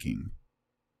I'm thinking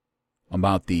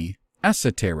about the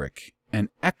esoteric and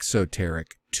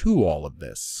exoteric to all of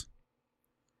this.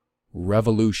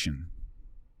 Revolution.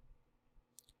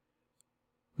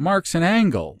 Marx and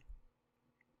Engels,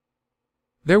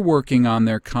 they're working on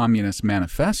their Communist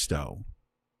Manifesto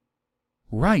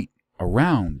right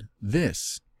around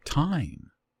this time.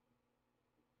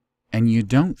 And you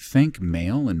don't think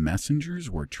mail and messengers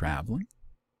were traveling?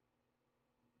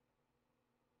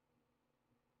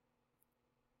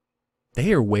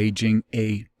 They are waging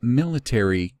a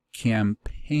military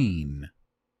campaign.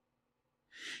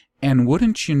 And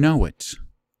wouldn't you know it,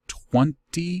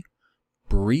 20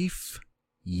 brief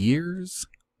years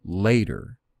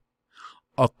later,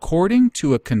 according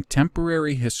to a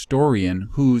contemporary historian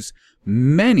whose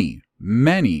many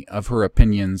of her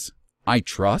opinions I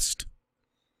trust,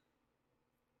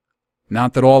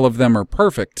 not that all of them are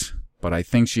perfect, but I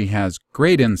think she has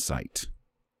great insight,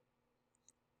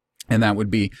 and that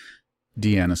would be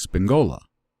Deanna Spingola.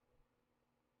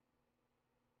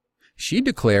 She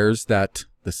declares that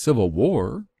the Civil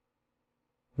War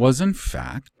was in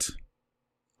fact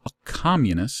a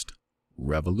communist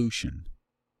revolution.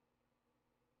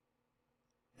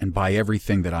 And by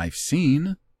everything that I've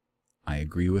seen, I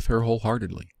agree with her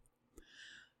wholeheartedly.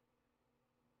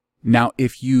 Now,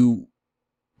 if you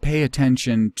pay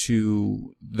attention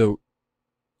to the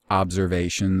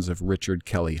observations of Richard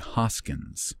Kelly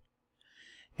Hoskins,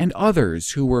 and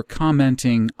others who were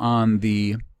commenting on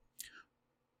the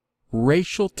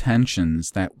racial tensions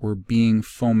that were being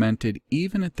fomented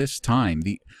even at this time,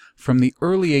 from the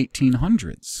early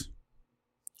 1800s,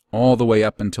 all the way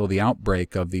up until the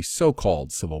outbreak of the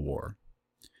so-called Civil War.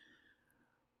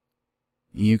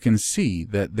 You can see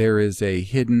that there is a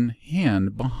hidden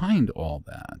hand behind all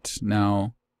that.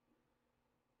 Now,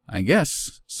 I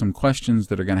guess some questions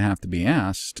that are going to have to be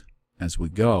asked as we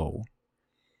go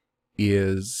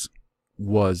is,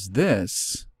 was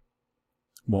this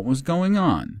what was going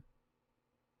on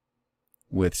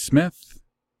with Smith,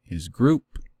 his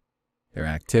group, their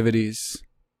activities,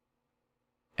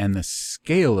 and the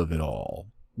scale of it all,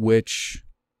 which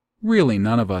really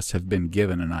none of us have been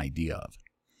given an idea of?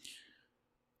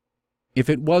 If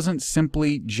it wasn't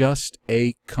simply just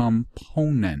a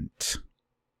component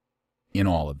in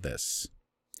all of this.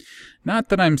 Not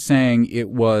that I'm saying it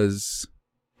was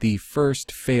the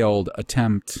first failed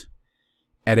attempt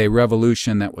at a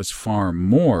revolution that was far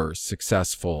more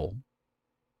successful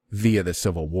via the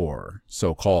Civil War,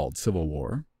 so-called Civil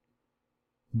War,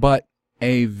 but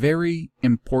a very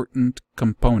important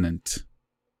component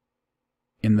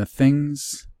in the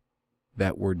things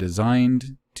that were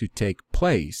designed to take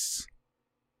place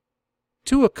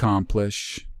to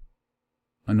accomplish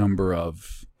a number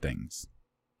of things.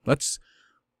 Let's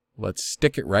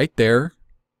stick it right there,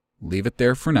 leave it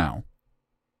there for now,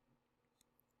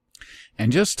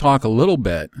 and just talk a little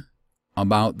bit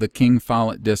about the King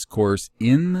Follett discourse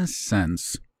in the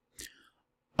sense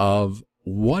of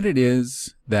what it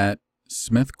is that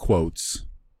Smith quotes,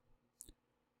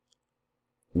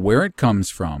 where it comes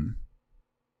from,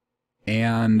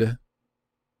 and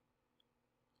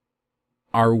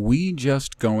are we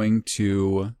just going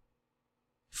to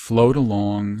float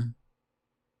along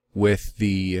with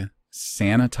the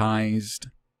sanitized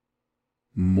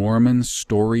Mormon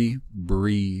story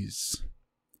breeze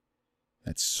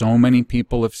that so many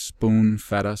people have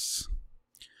spoon-fed us,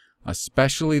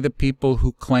 especially the people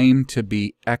who claim to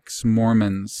be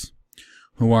ex-Mormons,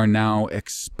 who are now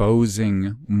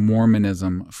exposing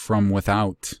Mormonism from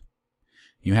without?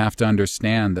 You have to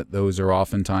understand that those are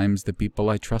oftentimes the people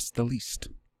I trust the least.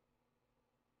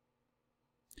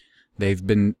 They've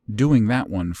been doing that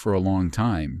one for a long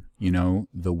time. You know,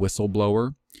 the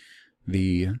whistleblower,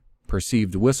 the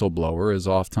perceived whistleblower, is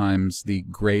oftentimes the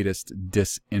greatest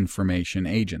disinformation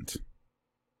agent.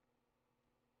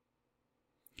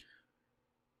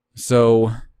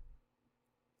 So,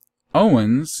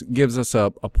 Owens gives us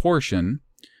a portion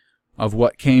of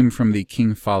what came from the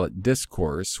King Follett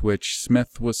Discourse, which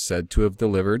Smith was said to have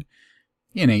delivered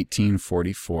in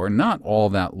 1844, not all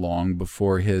that long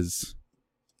before his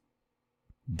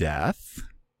death.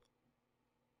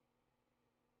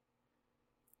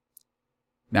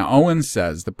 Now, Owens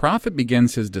says, the prophet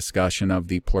begins his discussion of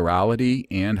the plurality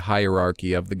and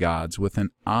hierarchy of the gods with an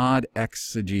odd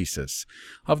exegesis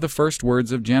of the first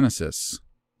words of Genesis,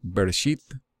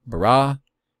 Bereshith, bara,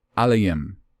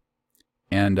 Elohim.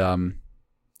 And,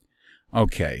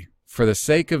 okay, for the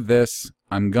sake of this,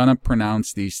 I'm going to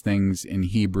pronounce these things in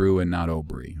Hebrew and not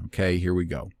Obri. Okay, here we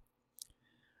go.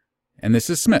 And this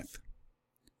is Smith.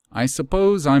 I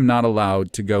suppose I'm not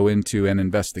allowed to go into an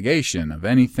investigation of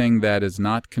anything that is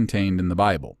not contained in the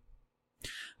Bible.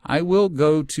 I will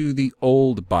go to the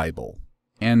Old Bible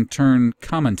and turn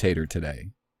commentator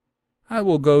today. I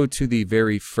will go to the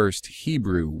very first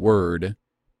Hebrew word,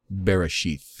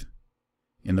 Bereshith,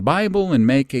 in the Bible and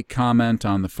make a comment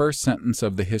on the first sentence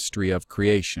of the history of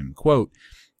creation, quote,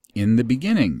 in the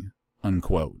beginning,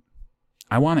 unquote.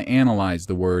 I want to analyze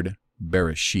the word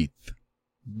Bereshith,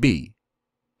 be,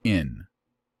 in,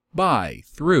 by,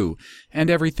 through,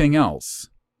 and everything else.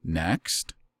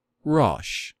 Next,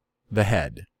 Rosh, the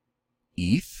head.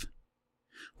 Eth,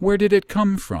 where did it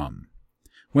come from?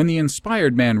 When the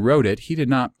inspired man wrote it, he did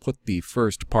not put the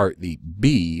first part, the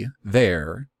be,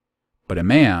 there, but a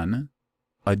man,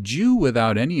 a Jew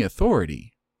without any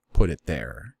authority, put it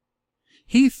there.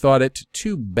 He thought it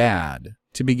too bad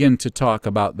to begin to talk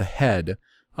about the head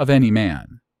of any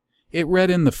man. It read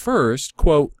in the first,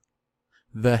 quote,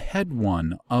 the head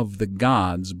one of the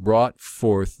gods brought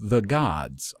forth the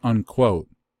gods, unquote.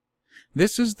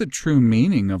 This is the true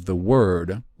meaning of the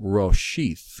word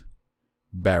Roshith.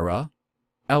 Bara,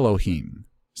 Elohim,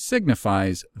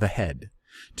 signifies the head,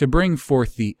 to bring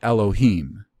forth the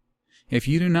Elohim. If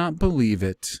you do not believe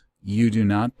it, you do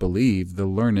not believe the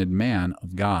learned man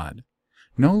of God.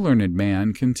 No learned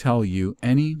man can tell you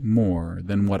any more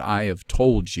than what I have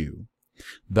told you.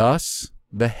 Thus,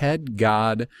 the head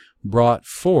God brought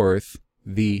forth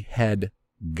the head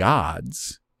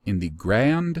gods in the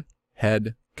grand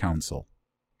head council.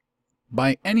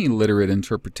 By any literate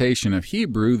interpretation of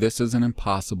Hebrew, this is an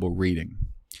impossible reading.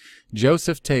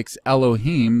 Joseph takes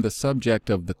Elohim, the subject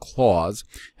of the clause,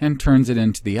 and turns it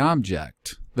into the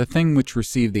object, the thing which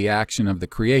received the action of the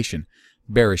creation.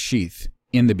 Bereshith,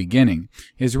 in the beginning,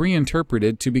 is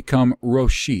reinterpreted to become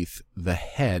Roshith, the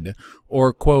head,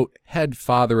 or, quote, head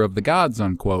father of the gods,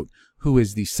 unquote, who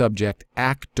is the subject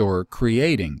actor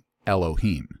creating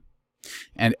Elohim.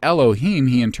 And Elohim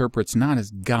he interprets not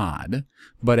as God,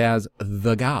 but as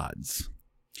the gods.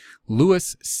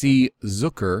 Louis C.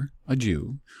 Zucker, a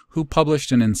Jew, who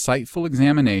published an insightful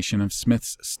examination of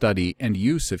Smith's study and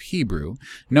use of Hebrew,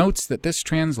 notes that this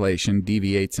translation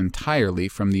deviates entirely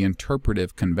from the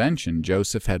interpretive convention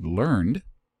Joseph had learned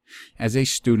as a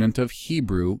student of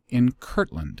Hebrew in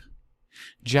Kirtland.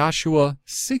 Joshua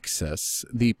Sixus,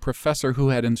 the professor who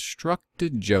had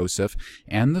instructed Joseph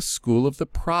and the School of the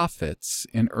Prophets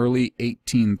in early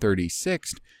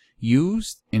 1836,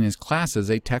 used in his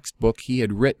classes a textbook he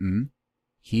had written,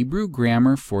 Hebrew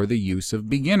Grammar for the Use of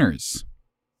Beginners.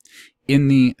 In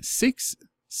the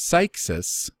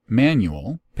Sixus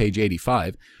Manual, page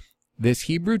 85, this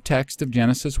Hebrew text of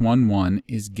Genesis 1:1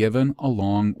 is given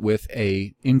along with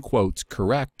a, in quotes,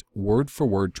 correct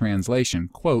word-for-word translation,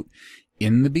 quote,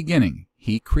 in the beginning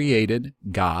he created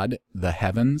God the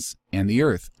heavens and the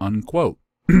earth, unquote.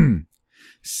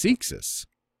 Sixus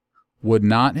would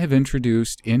not have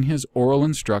introduced in his oral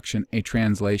instruction a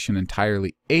translation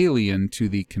entirely alien to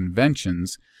the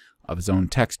conventions of his own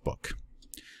textbook.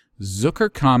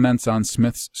 Zucker comments on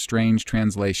Smith's strange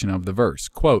translation of the verse,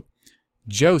 quote,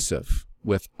 Joseph,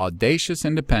 with audacious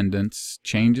independence,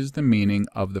 changes the meaning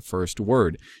of the first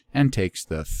word and takes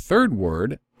the third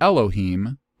word,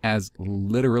 Elohim, as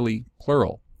literally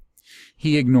plural.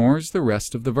 He ignores the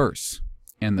rest of the verse,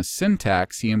 and the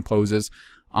syntax he imposes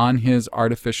on his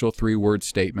artificial three-word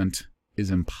statement is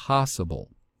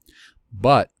impossible.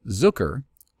 But Zucker,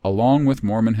 along with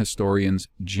Mormon historians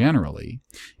generally,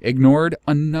 ignored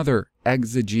another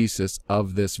exegesis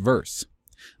of this verse,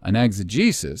 an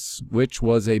exegesis which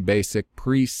was a basic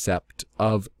precept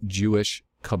of Jewish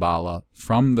Kabbalah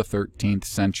from the 13th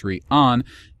century on,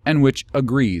 and which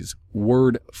agrees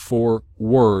word for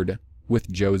word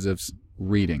with Joseph's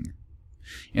reading.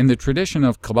 In the tradition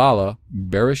of Kabbalah,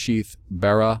 Bereshith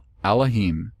bara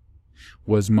Elohim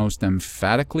was most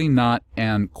emphatically not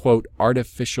an, quote,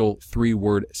 artificial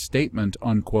three-word statement,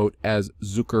 unquote, as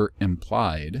Zucker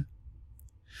implied.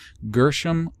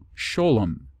 Gershom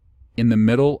Scholem, in the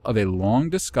middle of a long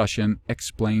discussion,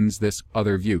 explains this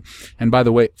other view. And by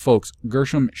the way, folks,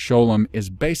 Gershom Scholem is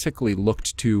basically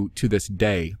looked to this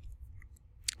day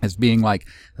as being like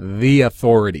the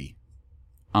authority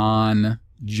on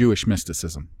Jewish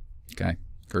mysticism. Okay,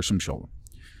 Gershom Scholem.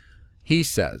 He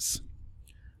says,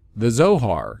 the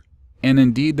Zohar, and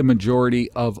indeed the majority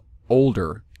of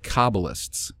older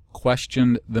Kabbalists,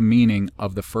 questioned the meaning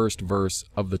of the first verse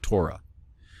of the Torah.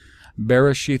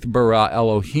 Bereshith bara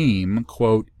Elohim,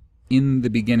 quote, in the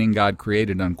beginning God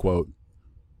created, unquote.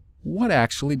 What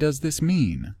actually does this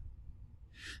mean?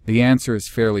 The answer is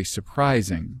fairly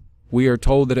surprising. We are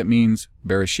told that it means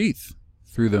Bereshith,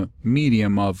 through the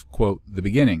medium of, quote, the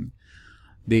beginning.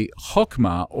 The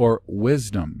Chokmah, or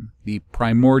wisdom, the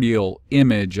primordial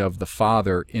image of the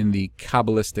Father in the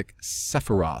Kabbalistic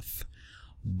Sephiroth.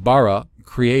 Bara,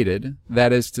 created,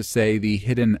 that is to say, the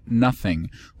hidden nothing,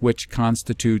 which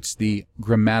constitutes the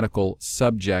grammatical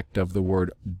subject of the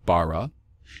word bara,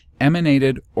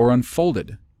 emanated or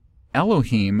unfolded.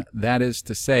 Elohim, that is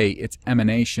to say, its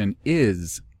emanation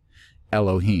is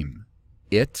Elohim.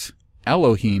 It,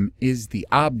 Elohim, is the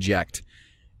object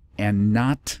and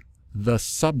not the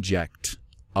subject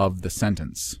of the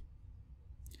sentence.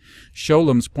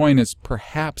 Scholem's point is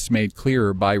perhaps made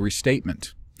clearer by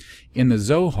restatement. In the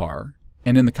Zohar,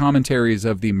 and in the commentaries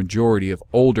of the majority of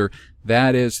older,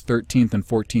 that is 13th and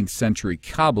 14th century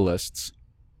Kabbalists,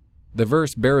 the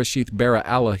verse Bereshith bara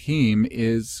Elohim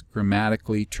is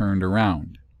grammatically turned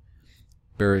around.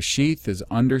 Bereshith is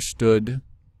understood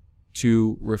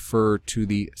to refer to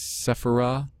the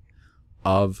Sephirah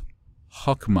of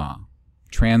Chokmah,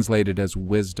 translated as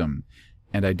wisdom,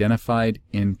 and identified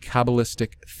in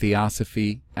Kabbalistic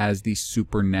theosophy as the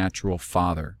supernatural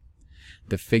Father,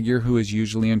 the figure who is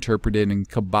usually interpreted in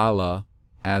Kabbalah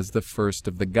as the first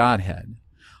of the Godhead.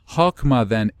 Chokmah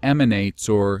then emanates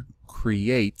or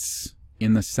creates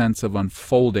in the sense of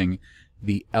unfolding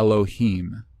the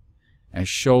Elohim. As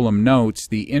Scholem notes,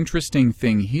 the interesting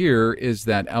thing here is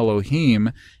that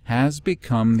Elohim has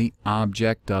become the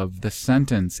object of the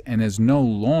sentence and is no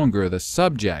longer the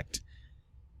subject.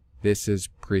 This is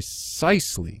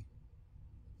precisely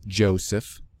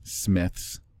Joseph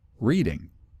Smith's reading.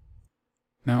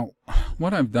 Now,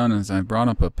 what I've done is I've brought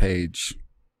up a page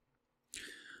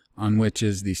on which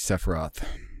is the Sephiroth.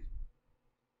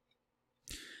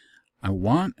 I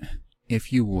want,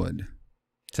 if you would,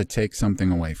 to take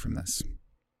something away from this.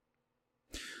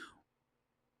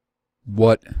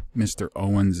 What Mr.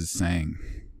 Owens is saying,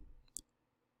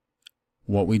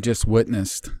 what we just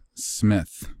witnessed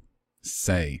Smith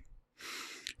say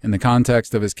in the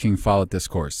context of his King Follett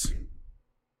discourse.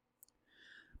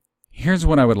 Here's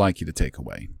what I would like you to take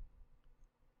away.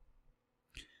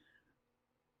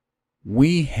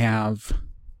 We have,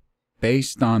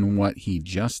 based on what he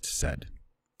just said,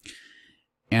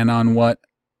 and on what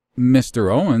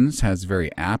Mr. Owens has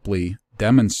very aptly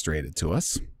demonstrated to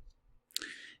us,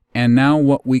 and now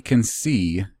what we can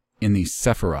see in the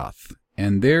Sephiroth.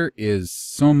 And there is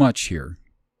so much here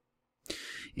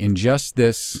in just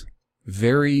this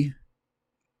very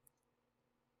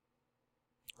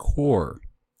core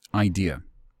idea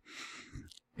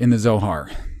in the Zohar,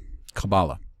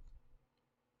 Kabbalah.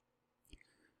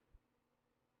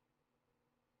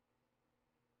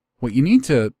 What you need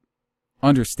to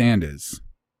understand is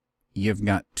you've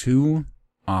got two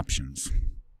options.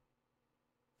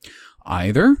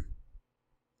 Either,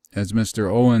 as Mr.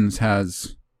 Owens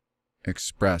has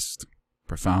expressed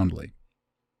profoundly,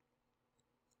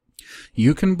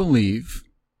 you can believe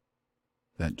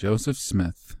that Joseph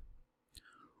Smith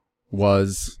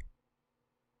was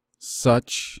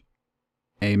such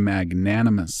a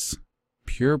magnanimous,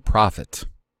 pure prophet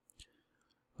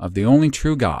of the only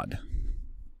true God,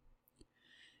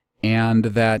 and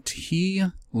that he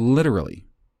literally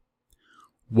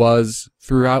was,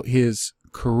 throughout his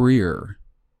career,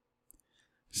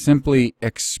 simply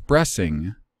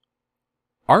expressing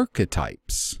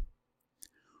archetypes,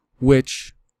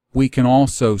 which we can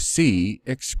also see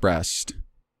expressed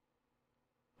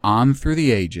on through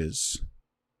the ages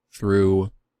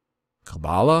through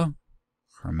Kabbalah,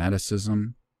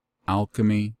 Hermeticism,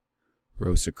 alchemy,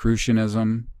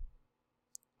 Rosicrucianism,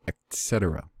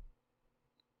 etc.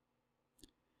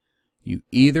 You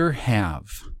either have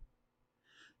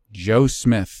Joe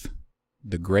Smith,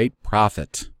 the great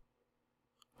prophet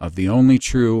of the only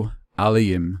true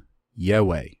Aliyim,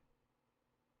 Yahweh,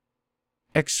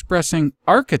 expressing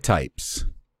archetypes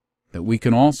that we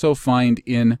can also find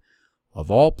in,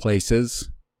 of all places,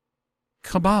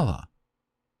 Kabbalah.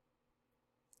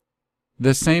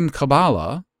 The same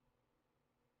Kabbalah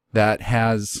that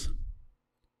has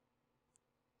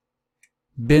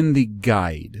been the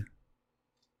guide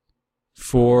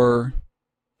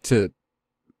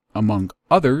among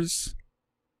others,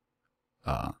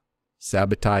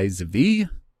 Sabbatai Zevi,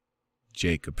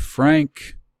 Jacob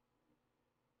Frank,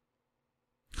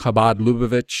 Chabad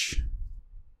Lubavitch,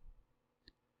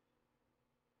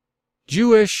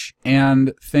 Jewish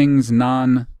and things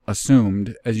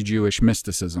non-assumed as Jewish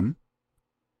mysticism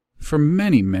for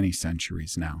many, many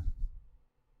centuries now.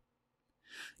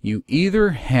 You either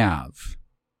have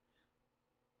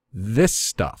this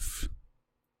stuff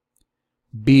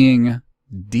being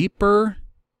deeper,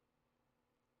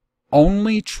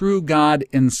 only true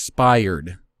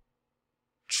God-inspired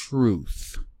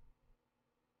truth,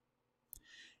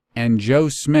 and Joe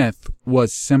Smith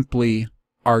was simply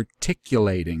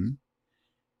articulating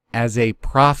as a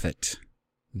prophet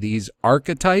these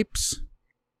archetypes.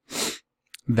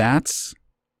 That's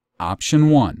option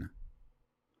one.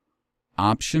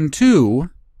 Option two,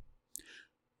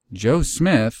 Joe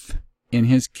Smith, in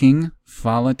his King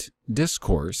Follett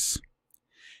discourse,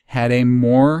 had a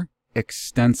more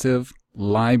extensive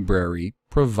library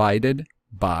provided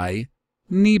by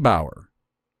Niebauer,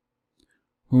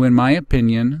 who, in my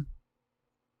opinion,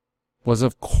 was,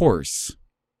 of course,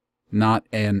 not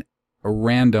a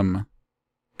random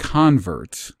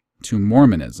convert to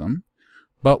Mormonism,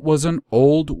 but was an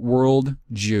old world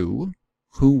Jew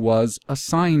who was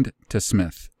assigned to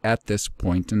Smith at this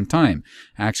point in time,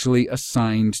 actually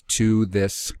assigned to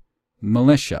this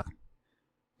militia,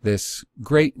 this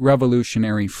great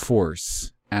revolutionary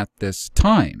force at this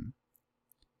time.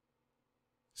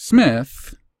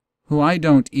 Smith, who I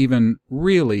don't even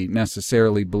really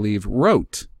necessarily believe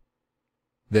wrote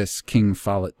this King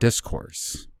Follett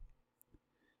discourse,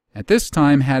 at this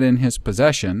time had in his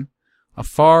possession a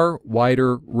far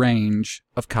wider range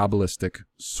of Kabbalistic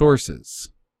sources.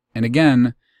 And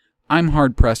again, I'm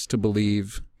hard-pressed to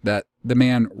believe that the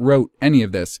man wrote any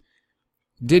of this.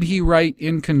 Did he write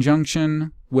in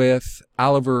conjunction with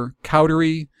Oliver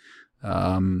Cowdery,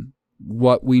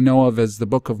 what we know of as the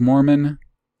Book of Mormon?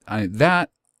 That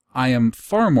I am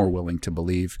far more willing to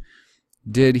believe.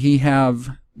 Did he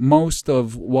have most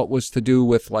of what was to do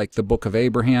with, like, the Book of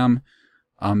Abraham?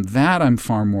 That I'm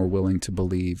far more willing to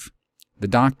believe. the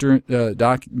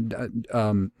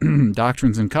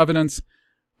Doctrines and Covenants,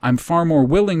 I'm far more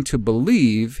willing to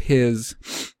believe his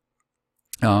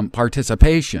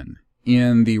participation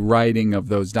in the writing of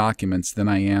those documents than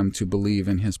I am to believe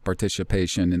in his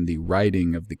participation in the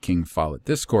writing of the King Follett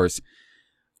Discourse.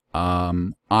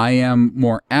 I am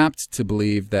more apt to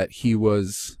believe that he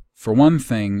was, for one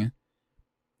thing,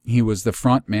 he was the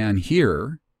front man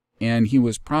here, and he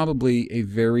was probably a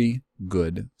very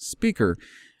good speaker.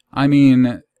 I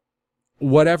mean,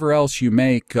 whatever else you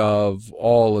make of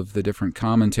all of the different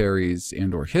commentaries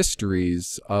and or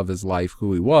histories of his life,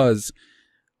 who he was,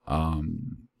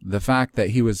 the fact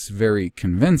that he was very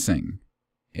convincing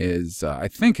is, I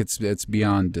think it's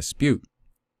beyond dispute.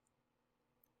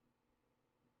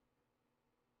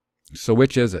 So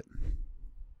which is it?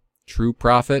 True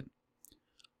prophet,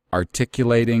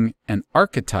 articulating an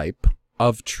archetype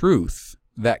of truth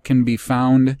that can be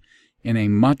found in a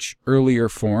much earlier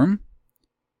form,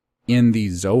 in the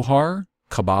Zohar,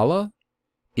 Kabbalah,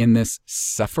 in this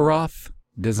Sephiroth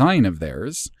design of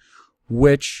theirs,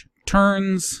 which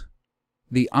turns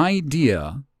the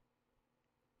idea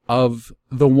of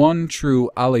the one true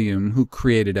Elohim who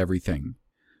created everything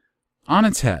on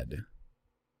its head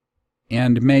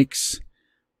and makes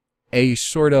a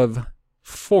sort of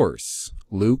force.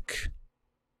 Luke,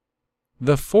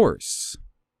 the force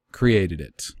created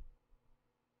it.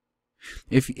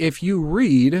 If you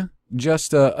read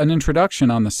just an introduction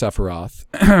on the Sephiroth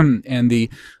and the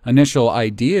initial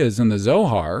ideas in the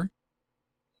Zohar,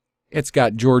 it's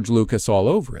got George Lucas all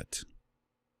over it,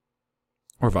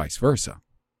 or vice versa.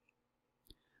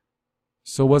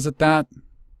 So was it that?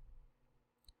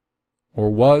 Or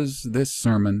was this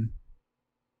sermon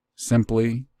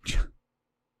simply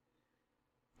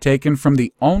taken from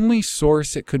the only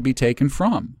source it could be taken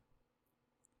from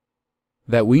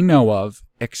that we know of,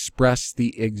 express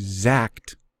the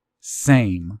exact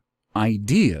same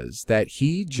ideas that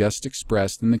he just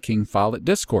expressed in the King Follett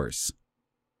Discourse?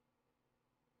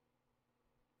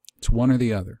 It's one or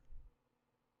the other.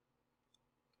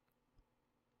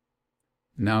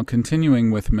 Now,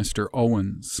 continuing with Mr.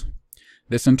 Owens.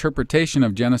 This interpretation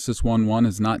of Genesis 1:1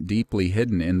 is not deeply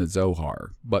hidden in the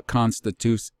Zohar, but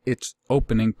constitutes its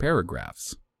opening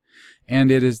paragraphs,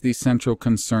 and it is the central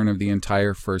concern of the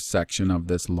entire first section of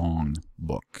this long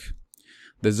book.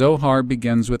 The Zohar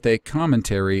begins with a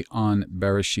commentary on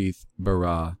Bereshith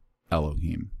bara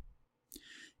Elohim.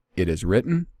 It is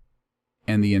written,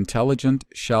 "And the intelligent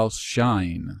shall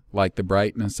shine like the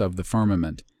brightness of the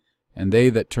firmament, and they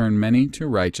that turn many to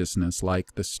righteousness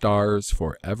like the stars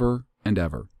forever and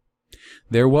ever."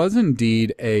 There was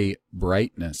indeed a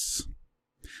brightness.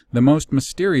 The most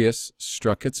mysterious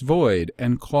struck its void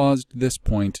and caused this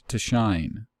point to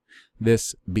shine.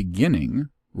 This beginning,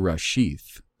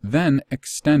 Rashith, then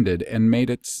extended and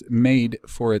made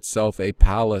for itself a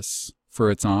palace for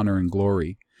its honor and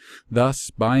glory. Thus,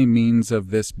 by means of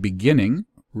this beginning,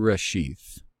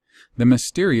 Rashith, the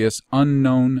mysterious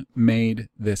unknown made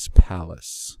this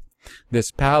palace.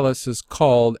 This palace is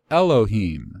called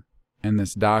Elohim, and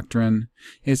this doctrine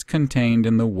is contained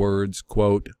in the words,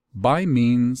 quote, "by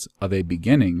means of a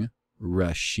beginning,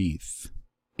 Rashith."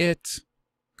 It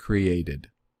created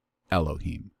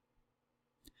Elohim.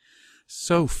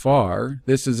 So far,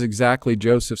 this is exactly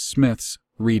Joseph Smith's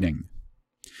reading.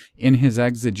 In his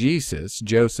exegesis,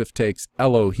 Joseph takes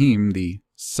Elohim, the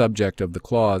subject of the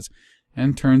clause,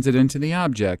 and turns it into the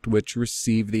object which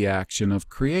received the action of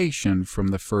creation from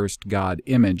the first God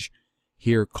image,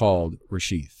 here called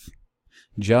Rashith,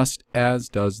 just as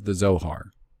does the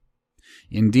Zohar.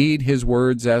 Indeed, his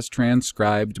words as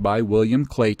transcribed by William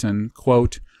Clayton,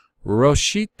 quote,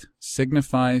 "Roshit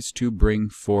signifies to bring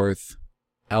forth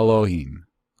Elohim,"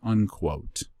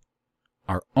 unquote,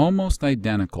 are almost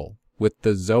identical with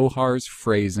the Zohar's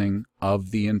phrasing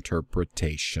of the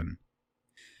interpretation.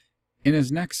 In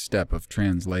his next step of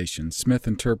translation, Smith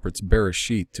interprets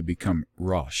Bereshith to become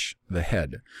Rosh, the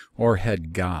head, or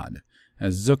head god.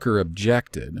 As Zucker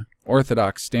objected,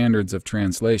 Orthodox standards of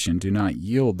translation do not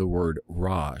yield the word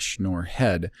Rosh nor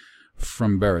head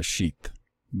from Bereshith,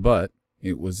 but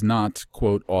it was not,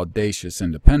 quote, "audacious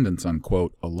independence,"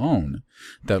 unquote, alone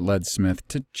that led Smith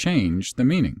to change the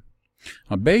meaning.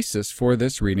 A basis for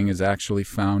this reading is actually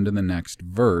found in the next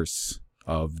verse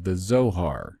of the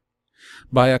Zohar.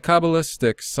 By a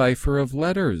Kabbalistic cipher of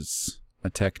letters, a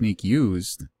technique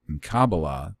used in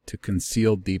Kabbalah to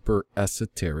conceal deeper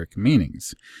esoteric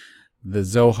meanings. The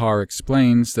Zohar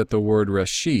explains that the word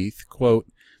Rashith, quote,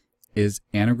 is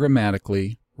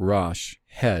anagrammatically Rosh,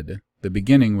 head, the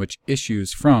beginning which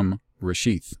issues from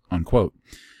Rashith, unquote.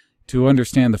 To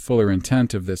understand the fuller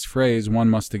intent of this phrase, one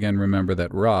must again remember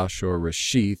that Rosh, or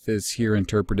Rashith, is here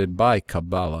interpreted by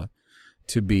Kabbalah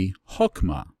to be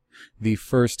Chokmah, the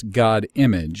first God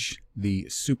image, the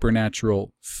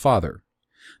supernatural Father.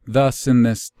 Thus, in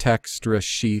this text,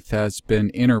 Rashith has been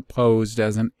interposed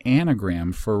as an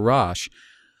anagram for Rosh,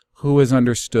 who is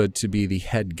understood to be the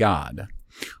head god.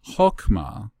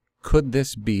 Chokmah, could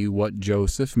this be what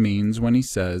Joseph means when he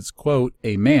says, quote,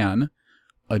 a man,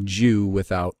 a Jew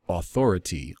without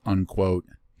authority, unquote,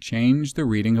 change the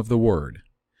reading of the word,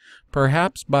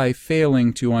 perhaps by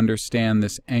failing to understand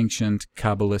this ancient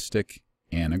Kabbalistic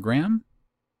anagram?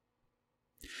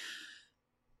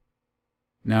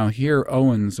 Now here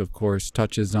Owens, of course,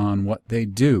 touches on what they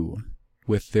do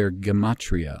with their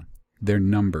gematria, their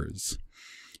numbers.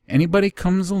 Anybody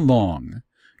comes along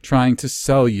trying to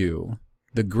sell you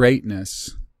the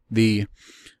greatness, the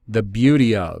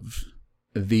beauty of,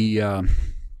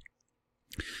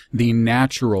 the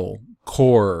natural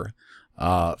core,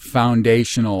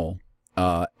 foundational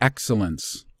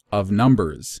excellence of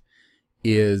numbers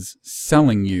is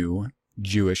selling you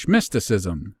Jewish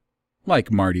mysticism,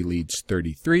 like Marty Leeds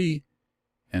 33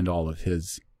 and all of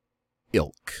his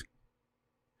ilk.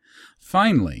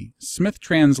 Finally, Smith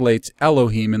translates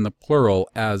Elohim in the plural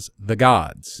as the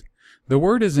gods. The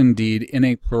word is indeed in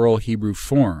a plural Hebrew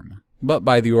form, but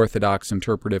by the Orthodox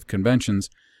interpretive conventions,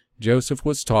 Joseph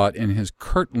was taught in his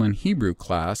Kirtland Hebrew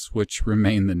class, which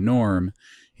remained the norm,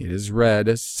 it is read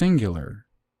as singular.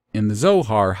 In the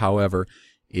Zohar, however,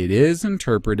 it is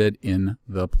interpreted in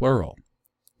the plural.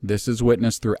 This is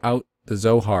witnessed throughout the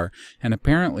Zohar, and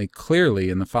apparently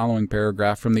clearly in the following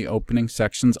paragraph from the opening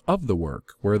sections of the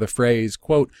work, where the phrase,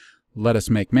 quote, let us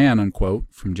make man, unquote,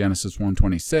 from Genesis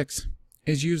 1:26,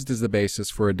 is used as the basis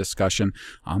for a discussion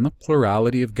on the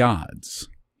plurality of gods.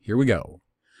 Here we go.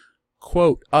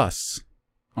 Quote, us,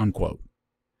 unquote,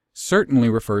 certainly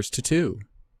refers to two,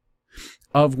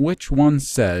 of which one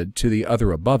said to the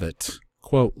other above it,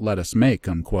 quote, let us make,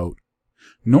 unquote,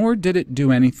 nor did it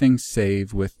do anything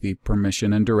save with the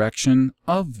permission and direction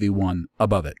of the one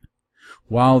above it,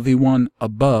 while the one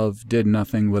above did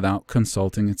nothing without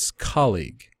consulting its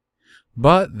colleague.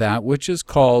 But that which is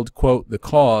called, quote, the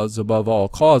cause above all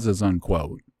causes,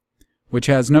 unquote, which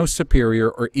has no superior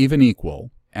or even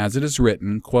equal, as it is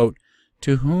written, quote,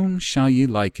 to whom shall ye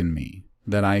liken me,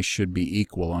 that I should be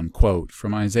equal, unquote,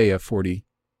 from Isaiah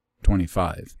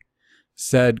 40:25,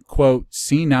 said, quote,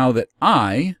 see now that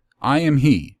I am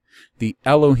he, the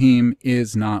Elohim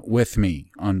is not with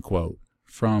me, unquote,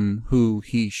 from who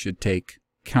he should take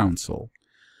counsel.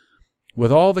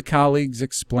 With all the colleagues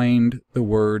explained the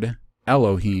word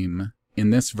Elohim in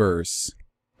this verse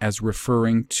as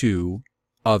referring to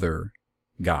other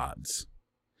gods.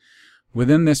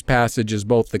 Within this passage is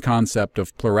both the concept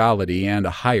of plurality and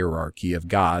a hierarchy of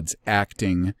gods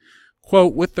acting,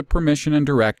 quote, with the permission and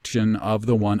direction of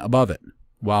the one above it,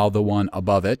 while the one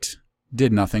above it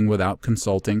did nothing without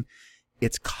consulting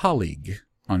its colleague,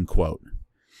 unquote.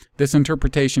 This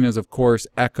interpretation is, of course,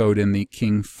 echoed in the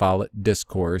King Follett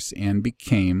discourse and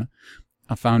became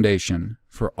a foundation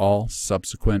for all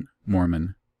subsequent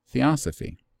Mormon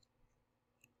theosophy.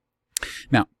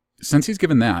 Now, since he's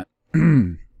given that,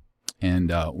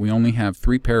 and we only have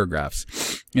 3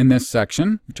 paragraphs in this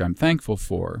section, which I'm thankful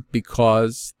for,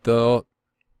 because the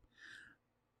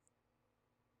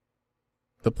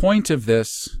point of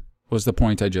this was the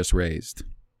point I just raised.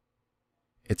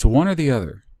 It's one or the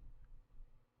other.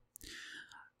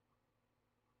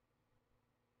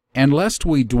 And lest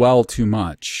we dwell too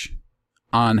much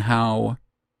on how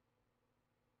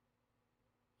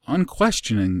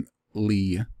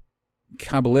unquestioningly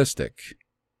Kabbalistic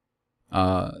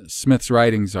Smith's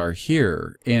writings are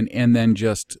here, and then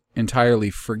just entirely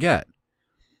forget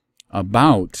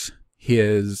about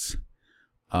his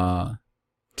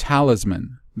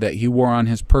talisman that he wore on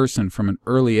his person from an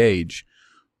early age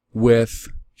with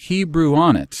Hebrew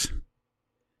on it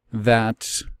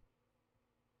that,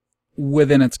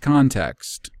 within its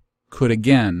context, could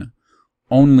again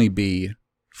only be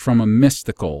from a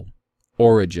mystical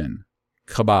origin,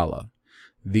 Kabbalah,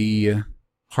 the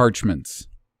parchments,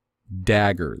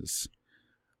 daggers.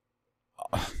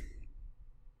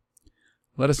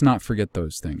 Let us not forget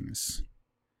those things.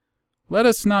 Let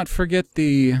us not forget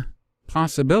the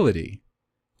possibility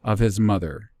of his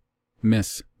mother,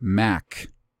 Miss Mack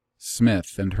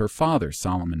Smith, and her father,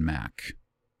 Solomon Mack.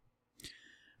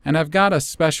 And I've got a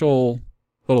special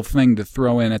little thing to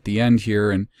throw in at the end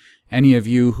here, and any of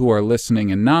you who are listening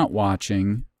and not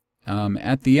watching,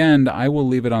 at the end I will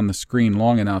leave it on the screen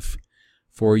long enough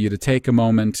for you to take a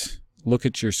moment, look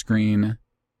at your screen,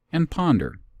 and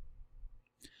ponder.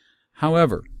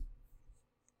 However,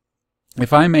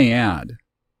 if I may add,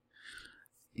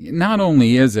 not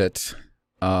only is it,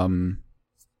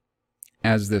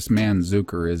 as this man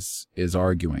Zucker is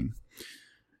arguing,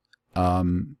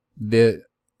 the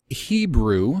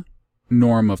Hebrew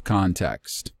norm of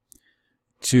context,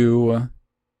 to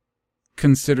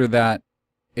consider that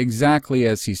exactly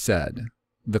as he said,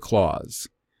 the clause,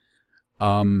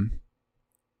 as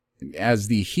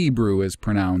the Hebrew is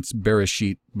pronounced,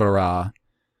 Bereshit bara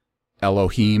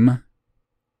Elohim,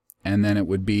 and then it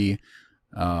would be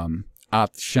at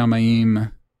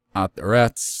shamayim at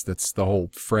eretz. That's the whole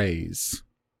phrase.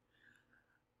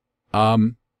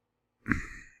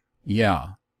 Yeah,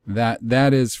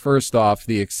 that is first off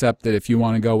the except that if you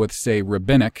want to go with, say,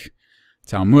 rabbinic,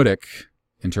 Talmudic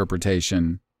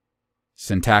interpretation,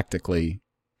 syntactically,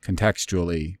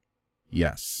 contextually,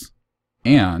 yes.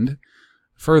 And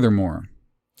furthermore,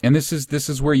 and this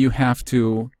is where you have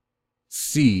to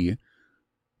see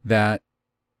that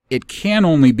it can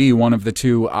only be one of the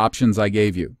two options I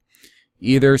gave you.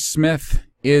 Either Smith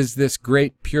is this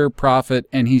great pure prophet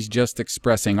and he's just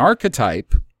expressing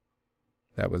archetype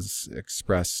that was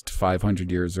expressed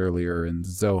 500 years earlier in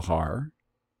Zohar,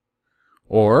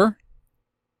 or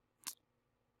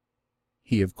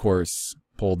he, of course,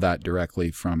 pulled that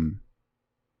directly from,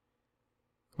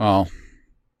 well,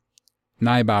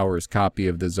 Neubauer's copy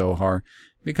of the Zohar,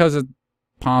 because it's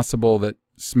possible that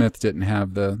Smith didn't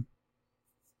have the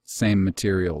same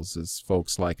materials as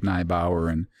folks like Neubauer,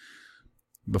 and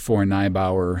before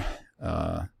Neubauer,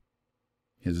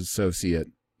 his associate,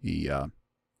 the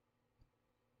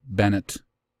Bennett,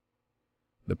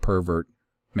 the pervert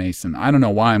Mason. I don't know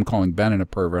why I'm calling Bennett a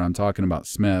pervert. I'm talking about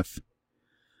Smith.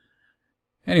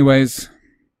 Anyways,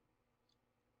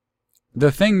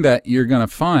 the thing that you're going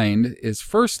to find is,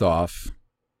 first off,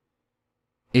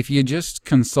 if you just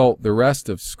consult the rest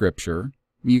of Scripture,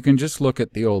 you can just look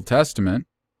at the Old Testament,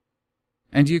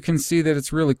 and you can see that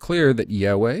it's really clear that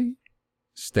Yahweh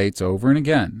states over and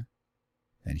again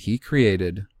that he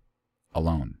created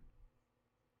alone.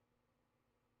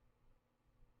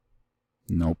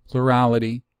 No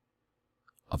plurality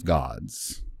of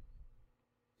gods.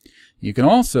 You can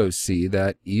also see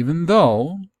that even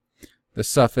though the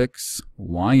suffix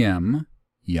ym,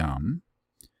 yam,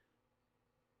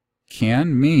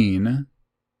 can mean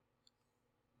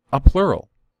a plural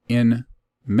in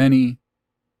many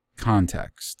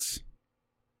contexts,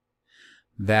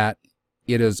 that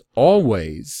it is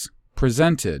always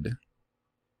presented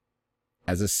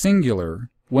as a singular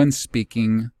when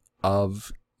speaking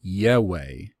of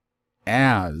Yahweh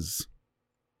as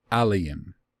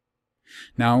Aliyim.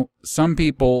 Now, some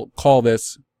people call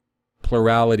this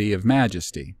plurality of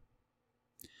majesty.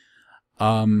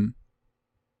 And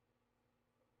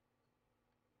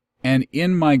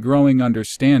in my growing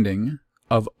understanding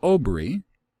of Obri,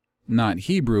 not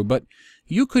Hebrew, but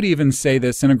you could even say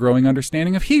this in a growing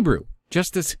understanding of Hebrew,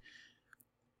 just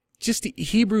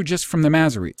Hebrew just from the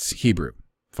Masoretes, Hebrew,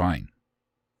 fine,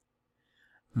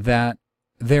 that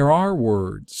there are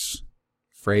words,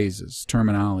 phrases,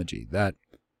 terminology that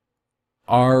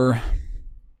are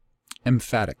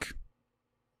emphatic.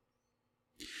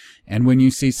 And when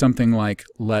you see something like,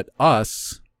 let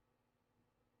us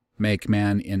make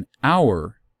man in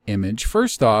our image,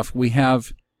 first off, we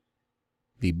have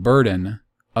the burden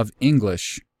of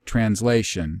English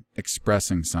translation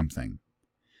expressing something.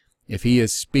 If he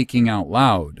is speaking out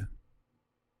loud,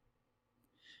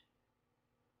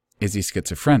 is he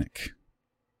schizophrenic?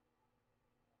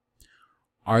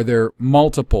 Are there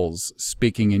multiples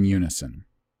speaking in unison?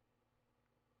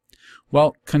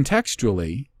 Well,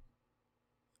 contextually,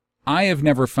 I have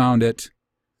never found it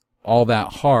all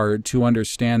that hard to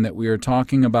understand that we are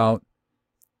talking about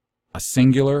a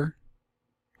singular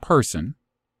person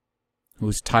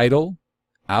whose title,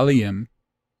 Aliyim,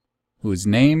 whose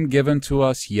name given to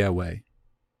us, Yahweh,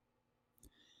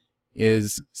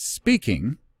 is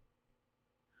speaking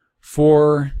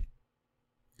for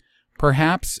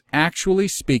perhaps actually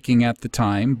speaking at the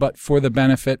time, but for the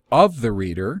benefit of the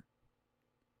reader,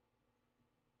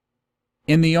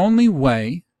 in the only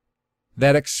way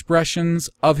that expressions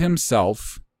of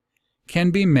himself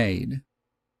can be made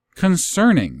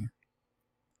concerning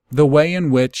the way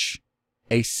in which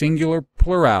a singular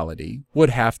plurality would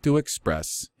have to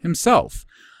express himself.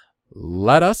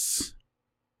 Let us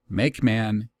make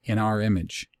man in our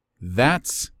image.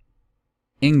 That's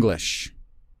English.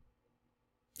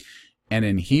 And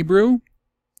in Hebrew,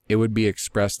 it would be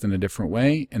expressed in a different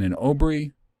way, and in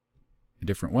Obri, a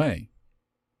different way.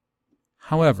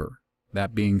 However,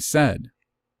 that being said,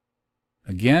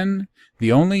 again,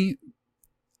 the only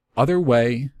other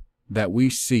way that we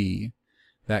see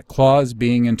that clause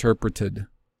being interpreted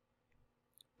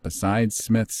besides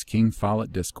Smith's King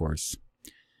Follett discourse,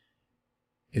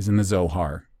 is in the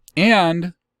Zohar.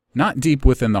 And not deep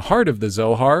within the heart of the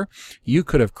Zohar, you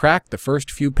could have cracked the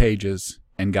first few pages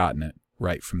and gotten it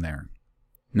right from there.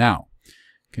 Now,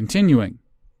 continuing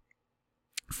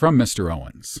from Mr.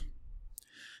 Owens.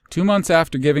 2 months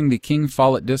after giving the King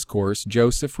Follett discourse,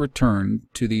 Joseph returned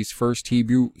to these first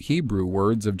Hebrew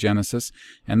words of Genesis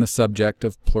and the subject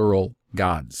of plural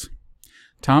gods.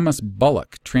 Thomas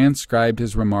Bullock transcribed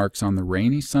his remarks on the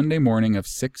rainy Sunday morning of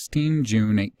 16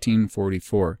 June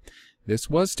 1844. This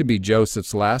was to be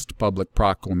Joseph's last public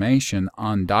proclamation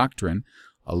on doctrine.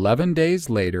 11 days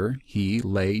later, he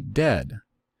lay dead.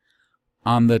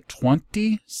 On the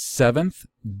 27th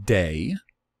day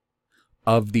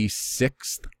of the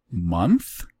 6th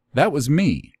month? That was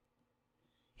me.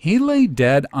 He lay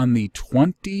dead on the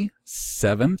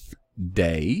 27th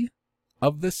day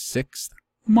of the 6th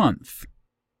month.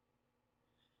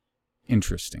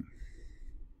 Interesting.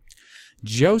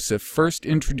 Joseph first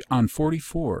introduced on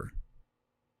 44,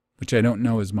 which I don't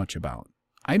know as much about.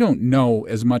 I don't know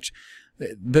as much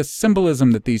the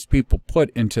symbolism that these people put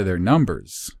into their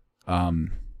numbers.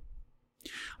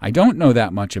 I don't know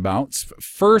that much about.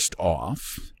 First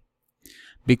off,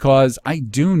 because I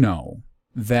do know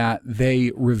that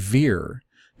they revere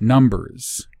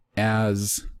numbers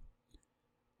as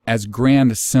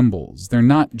grand symbols. They're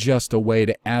not just a way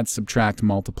to add, subtract,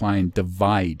 multiply, and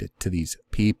divide to these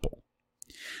people.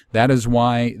 That is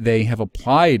why they have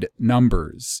applied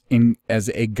numbers as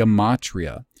a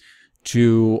gematria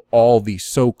to all the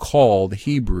so-called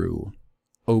Hebrew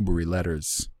Oberi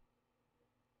letters.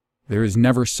 There is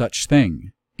never such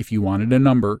thing. If you wanted a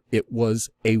number, it was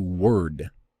a word.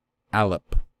 Aleph,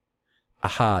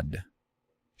 Ahad,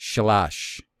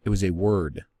 Shalash. It was a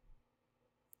word.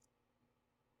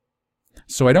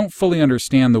 So I don't fully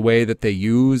understand the way that they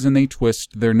use and they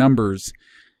twist their numbers,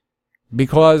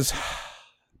 because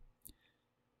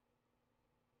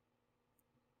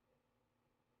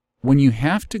when you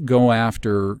have to go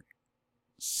after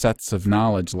sets of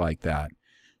knowledge like that,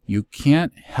 you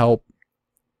can't help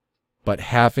but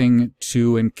having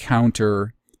to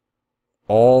encounter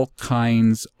all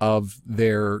kinds of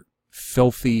their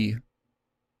filthy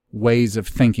ways of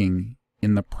thinking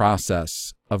in the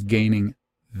process of gaining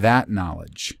that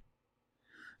knowledge.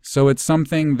 So it's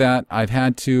something that I've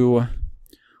had to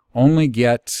only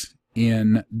get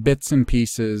in bits and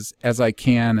pieces as I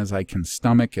can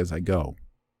stomach as I go.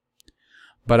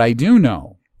 But I do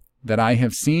know that I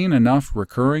have seen enough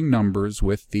recurring numbers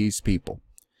with these people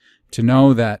to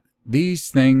know that these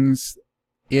things,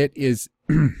 it is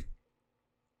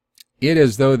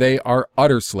as though they are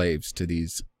utter slaves to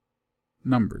these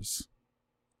numbers.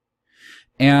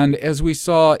 And as we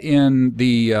saw in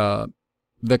the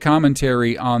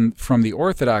commentary from the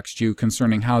Orthodox Jew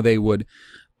concerning how they would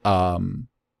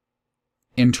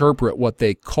interpret what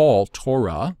they call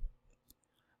Torah,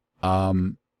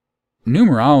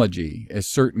 numerology is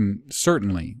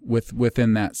certainly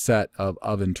within that set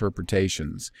of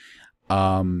interpretations.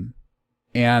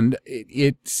 And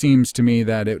it seems to me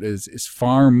that it is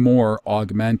far more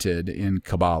augmented in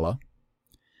Kabbalah.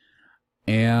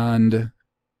 And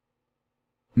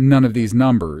none of these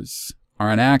numbers are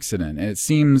an accident. And it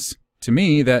seems to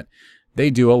me that they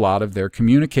do a lot of their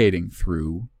communicating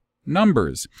through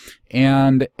numbers.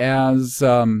 And as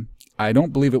I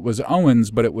don't believe it was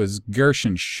Owens, but it was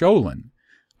Gershon Scholem,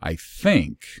 I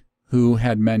think, who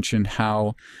had mentioned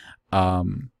how,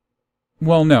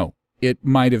 well, no, it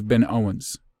might have been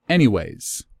Owens.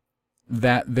 Anyways,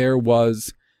 that there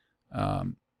was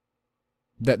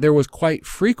quite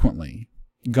frequently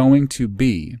going to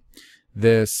be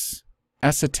this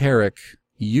esoteric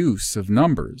use of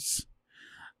numbers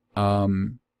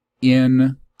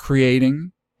in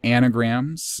creating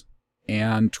anagrams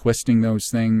and twisting those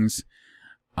things.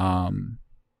 And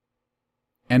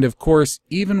of course,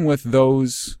 even with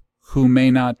those who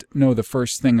may not know the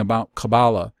first thing about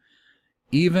Kabbalah,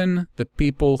 even the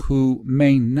people who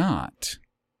may not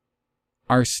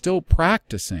are still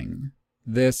practicing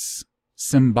this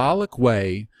symbolic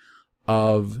way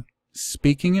of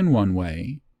speaking in one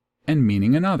way and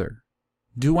meaning another.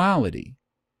 Duality.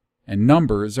 And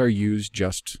numbers are used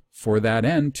just for that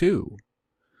end too.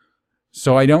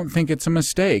 So I don't think it's a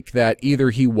mistake that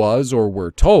either he was, or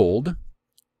we're told,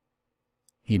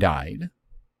 he died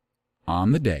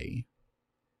on the day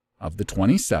of the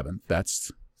 27th,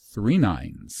 that's 3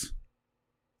 9s,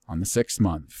 on the 6th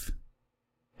month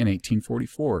in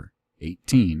 1844.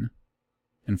 18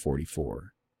 and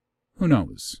 44. Who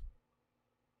knows?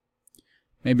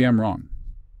 Maybe I'm wrong.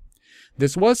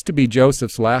 This was to be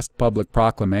Joseph's last public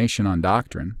proclamation on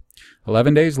doctrine.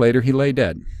 11 days later, he lay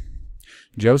dead.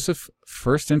 Joseph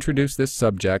first introduced this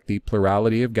subject, the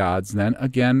plurality of gods, then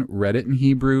again read it in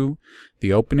Hebrew,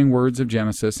 the opening words of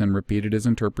Genesis, and repeated his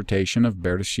interpretation of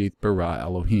Bereshit bara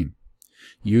Elohim,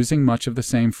 using much of the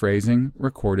same phrasing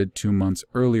recorded 2 months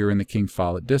earlier in the King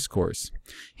Follett discourse.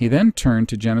 He then turned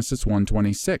to Genesis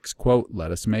 1:26, quote,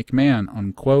 "Let us make man,"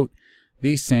 unquote,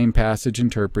 the same passage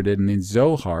interpreted in the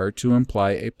Zohar to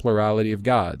imply a plurality of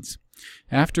gods.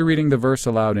 After reading the verse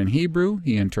aloud in Hebrew,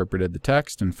 he interpreted the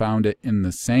text and found it in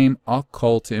the same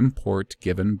occult import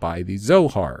given by the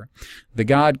Zohar. The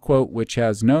God, quote, "which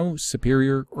has no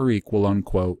superior or equal,"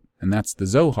 unquote, and that's the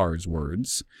Zohar's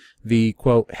words. The,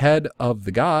 quote, "head of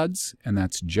the gods," and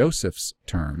that's Joseph's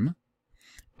term,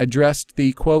 addressed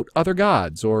the, quote, "other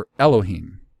gods," or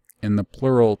Elohim, in the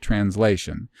plural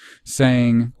translation,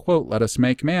 saying, quote, "let us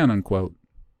make man," unquote.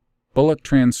 Bullock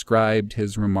transcribed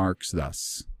his remarks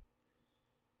thus,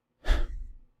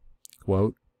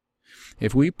 quote,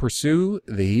 "If we pursue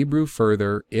the Hebrew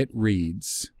further, it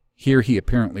reads," here he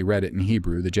apparently read it in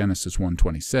Hebrew, the Genesis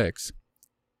 1:26,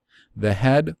 "the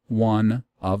head one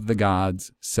of the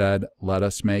gods said, 'Let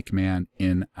us make man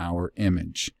in our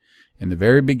image.' In the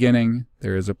very beginning,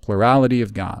 there is a plurality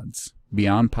of gods,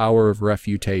 beyond power of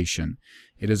refutation.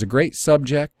 It is a great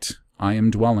subject I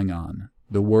am dwelling on.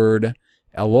 The word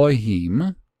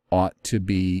Elohim ought to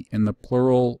be in the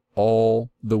plural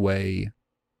all the way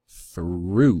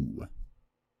through."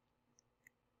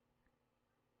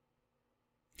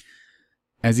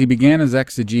 As he began his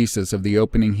exegesis of the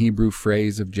opening Hebrew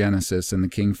phrase of Genesis in the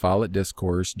King Follett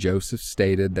discourse, Joseph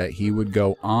stated that he would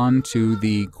go on to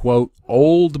the, quote,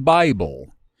 "Old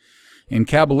Bible." In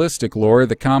Kabbalistic lore,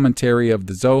 the commentary of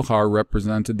the Zohar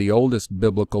represented the oldest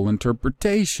biblical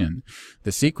interpretation,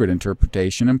 the secret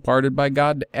interpretation imparted by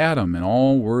God to Adam and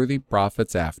all worthy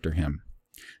prophets after him.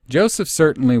 Joseph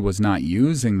certainly was not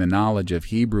using the knowledge of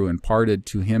Hebrew imparted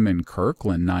to him in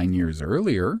Kirkland 9 years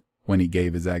earlier, when he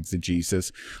gave his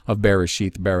exegesis of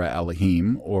Bereshit bara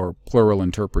Elohim, or plural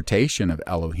interpretation of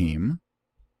Elohim.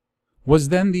 Was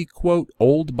then the, quote,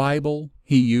 "Old Bible"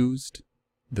 he used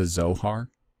the Zohar?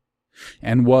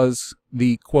 And was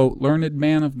the, quote, "learned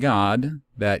man of God"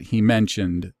 that he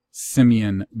mentioned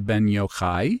Simeon ben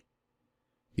Yochai,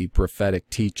 the prophetic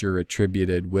teacher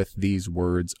attributed with these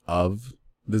words of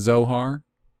the Zohar?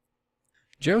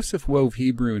 Joseph wove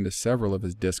Hebrew into several of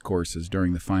his discourses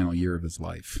during the final year of his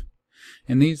life.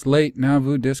 In these late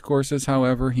Nauvoo discourses,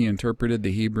 however, he interpreted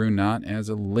the Hebrew not as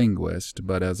a linguist,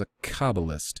 but as a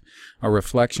Kabbalist, a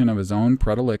reflection of his own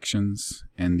predilections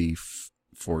and the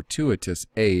fortuitous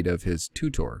aid of his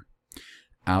tutor,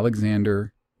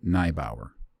 Alexander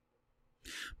Neubauer.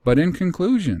 But in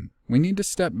conclusion, we need to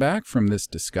step back from this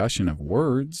discussion of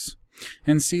words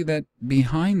and see that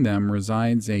behind them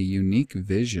resides a unique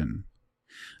vision,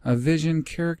 a vision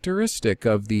characteristic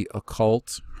of the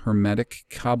occult, Hermetic,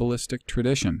 Kabbalistic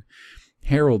tradition.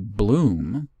 Harold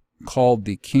Bloom called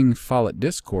the King Follett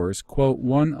Discourse, quote,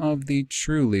 "one of the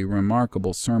truly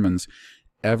remarkable sermons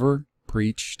ever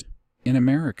preached in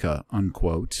America,"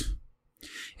 unquote.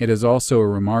 It is also a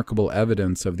remarkable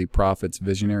evidence of the prophet's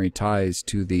visionary ties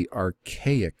to the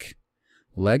archaic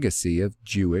legacy of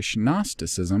Jewish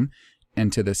Gnosticism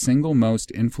and to the single most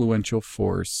influential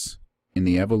force in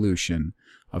the evolution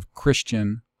of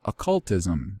Christian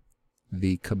occultism,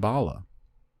 the Kabbalah.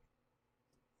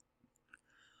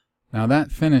 Now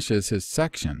that finishes his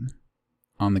section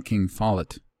on the King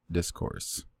Follett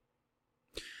Discourse.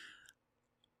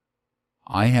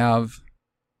 I have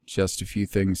just a few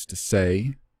things to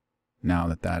say now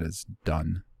that that is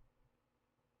done.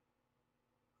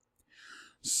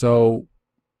 So,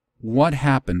 what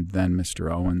happened then, Mr.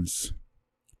 Owens,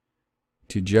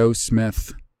 to Joe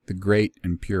Smith, the great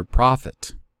and pure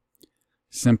prophet,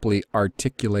 simply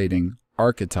articulating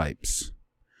archetypes,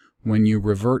 when you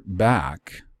revert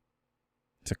back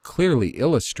to clearly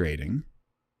illustrating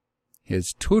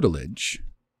his tutelage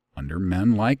under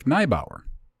men like Neubauer,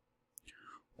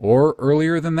 or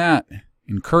earlier than that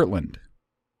in Kirtland,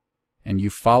 and you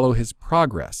follow his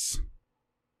progress?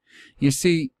 You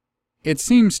see, it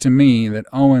seems to me that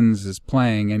Owens is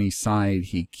playing any side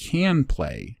he can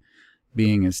play,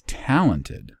 being as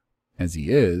talented as he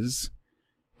is,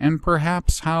 and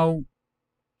perhaps how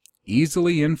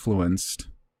easily influenced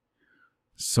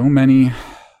so many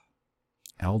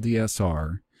LDS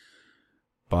are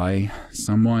by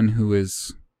someone who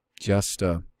is just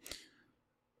a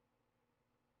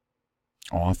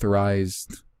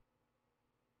authorized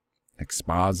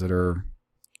expositor,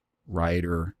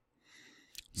 writer,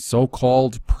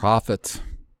 so-called prophet,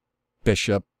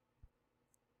 bishop,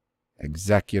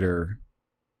 executor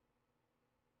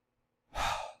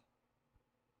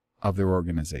of their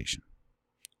organization.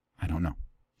 I don't know.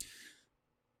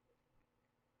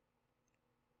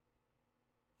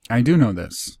 I do know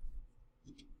this.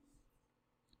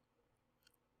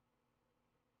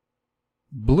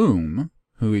 Bloom,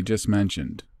 who we just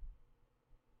mentioned,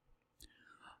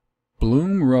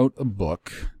 Bloom wrote a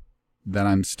book that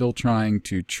I'm still trying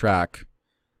to track.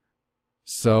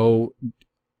 So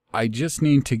I just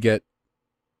need to get,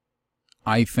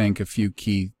 I think, a few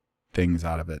key things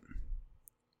out of it.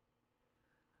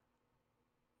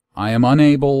 I am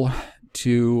unable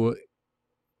to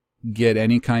get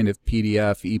any kind of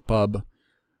PDF, EPUB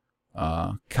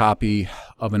copy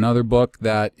of another book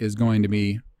that is going to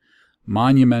be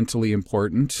monumentally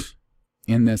important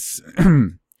in this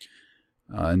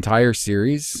entire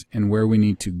series and where we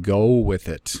need to go with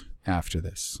it after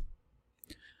this.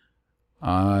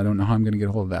 I don't know how I'm going to get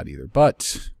a hold of that either.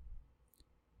 But,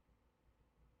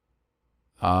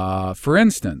 for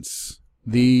instance,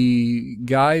 the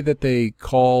guy that they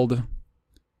called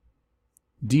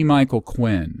D. Michael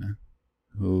Quinn,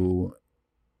 who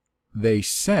they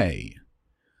say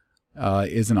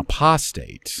is an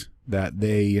apostate that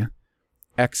they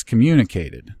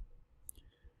excommunicated.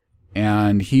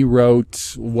 And he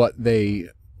wrote what they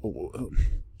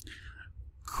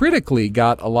critically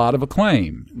got a lot of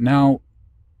acclaim. Now,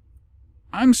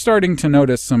 I'm starting to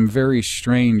notice some very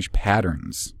strange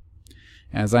patterns,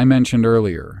 as I mentioned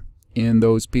earlier, in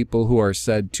those people who are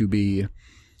said to be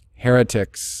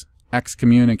heretics,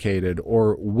 excommunicated,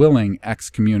 or willing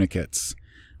excommunicates,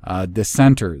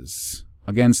 dissenters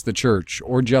against the church,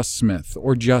 or just Smith,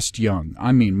 or just Young.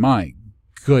 I mean, my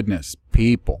goodness,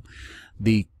 people.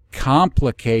 The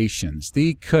complications,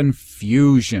 the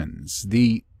confusions,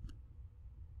 the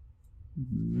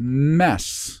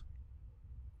mess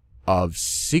of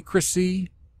secrecy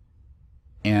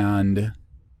and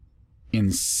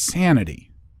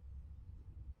insanity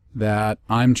that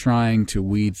I'm trying to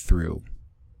weed through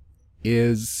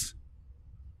is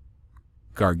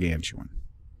gargantuan.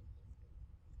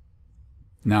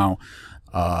 Now,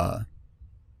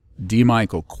 D.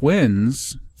 Michael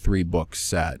Quinn's 3-book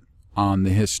set on the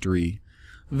history,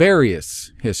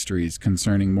 various histories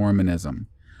concerning Mormonism,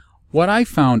 what I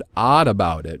found odd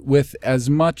about it, with as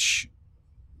much,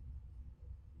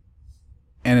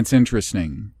 and it's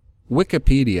interesting,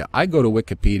 Wikipedia, I go to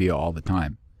Wikipedia all the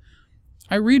time.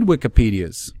 I read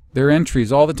Wikipedias, their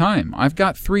entries all the time. I've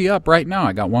got 3 up right now.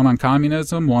 I got one on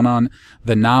communism, one on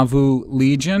the Nauvoo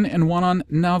Legion, and one on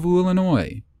Nauvoo,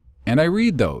 Illinois. And I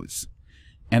read those.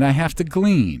 And I have to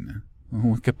glean.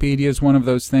 Wikipedia is one of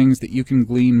those things that you can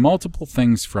glean multiple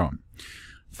things from.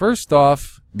 First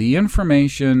off, the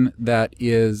information that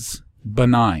is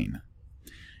benign,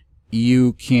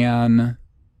 you can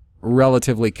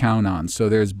relatively count on. So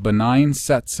there's benign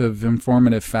sets of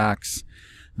informative facts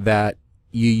that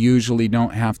you usually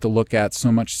don't have to look at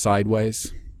so much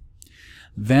sideways.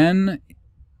 Then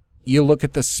you look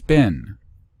at the spin.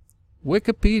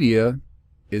 Wikipedia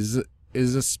is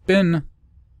a spin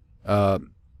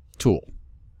tool.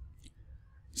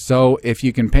 So if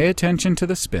you can pay attention to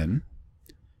the spin,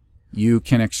 you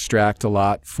can extract a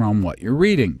lot from what you're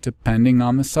reading, depending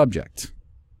on the subject.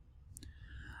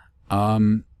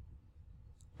 And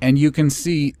you can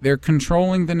see they're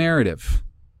controlling the narrative.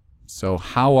 So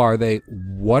how are they?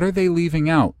 What are they leaving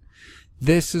out?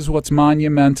 This is what's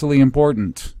monumentally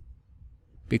important,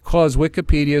 because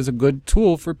Wikipedia is a good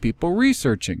tool for people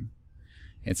researching.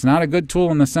 It's not a good tool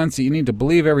in the sense that you need to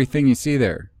believe everything you see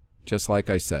there, just like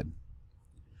I said.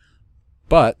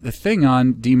 But the thing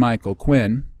on D. Michael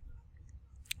Quinn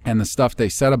and the stuff they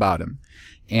said about him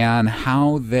and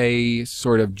how they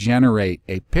sort of generate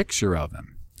a picture of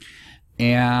him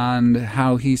and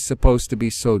how he's supposed to be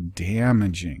so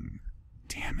damaging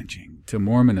to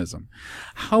Mormonism.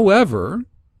 However,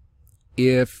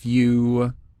 if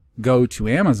you go to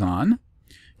Amazon,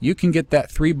 you can get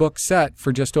that 3-book set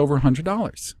for just over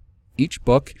 $100. Each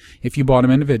book, if you bought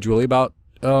them individually, about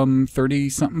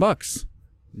 30-something bucks.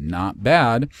 Not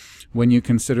bad when you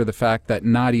consider the fact that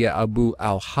Nadia Abu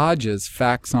al-Hajj's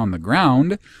Facts on the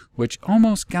Ground, which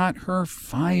almost got her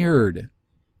fired.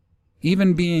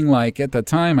 Even being like, at the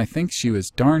time, I think she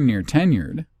was darn near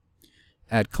tenured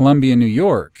at Columbia, New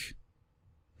York,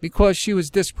 because she was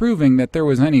disproving that there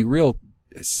was any real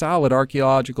solid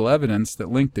archaeological evidence that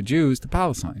linked the Jews to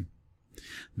Palestine.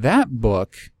 That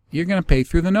book, you're going to pay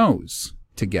through the nose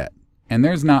to get, and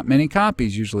there's not many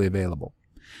copies usually available.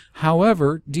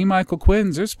 However, D. Michael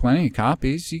Quinn's, there's plenty of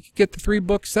copies. You could get the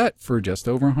 3-book set for just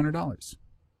over $100.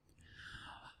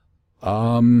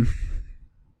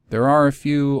 There are a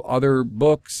few other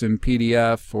books in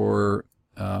PDF or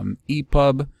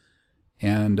EPUB,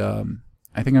 and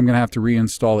I think I'm going to have to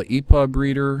reinstall the EPUB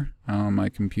reader on my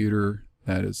computer.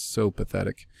 That is so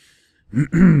pathetic.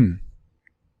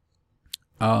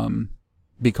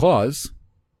 Because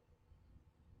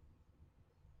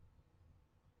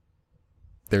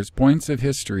there's points of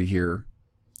history here.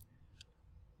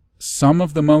 Some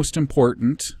of the most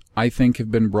important, I think, have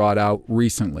been brought out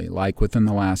recently, like within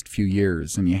the last few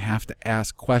years, and you have to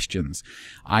ask questions.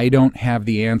 I don't have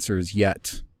the answers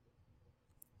yet.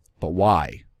 But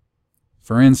why?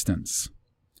 For instance,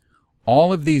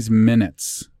 all of these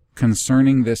minutes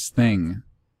concerning this thing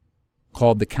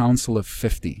called the Council of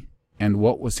 50 and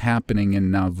what was happening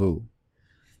in Nauvoo,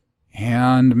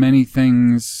 and many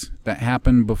things that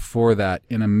happened before that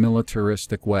in a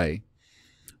militaristic way,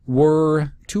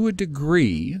 were, to a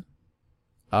degree,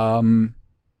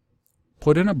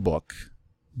 put in a book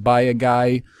by a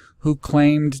guy who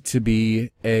claimed to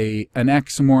be an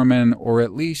ex-Mormon, or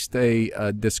at least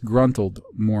a disgruntled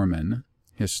Mormon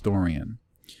historian.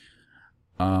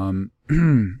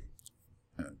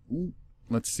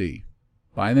 Let's see.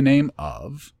 By the name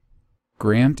of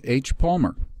Grant H.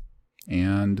 Palmer.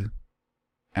 And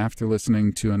after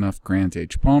listening to enough Grant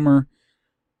H. Palmer,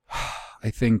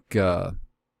 I think there's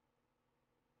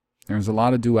a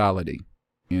lot of duality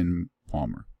in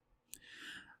Palmer.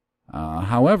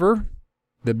 However,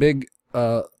 the big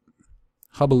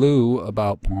hullabaloo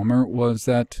about Palmer was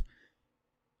that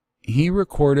he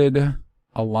recorded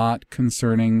a lot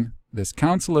concerning this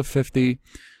Council of 50,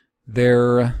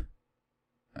 their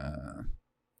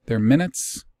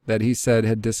minutes that he said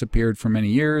had disappeared for many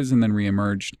years and then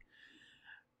reemerged.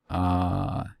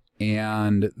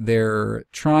 And they're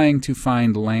trying to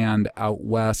find land out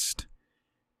west.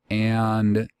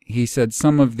 And he said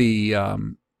some of the,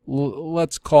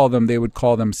 let's call them, they would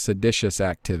call them seditious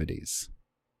activities.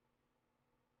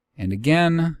 And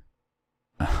again,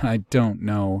 I don't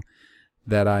know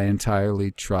that I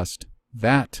entirely trust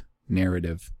that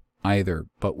narrative either.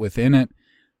 But within it,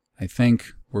 I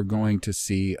think we're going to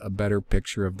see a better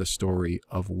picture of the story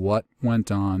of what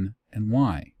went on and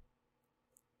why.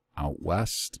 Out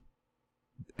west,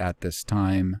 at this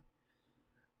time,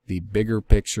 the bigger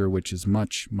picture, which is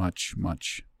much, much,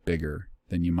 much bigger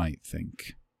than you might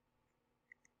think.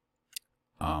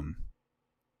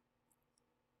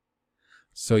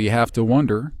 So you have to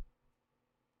wonder,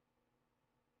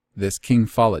 this King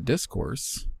Follett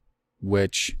discourse,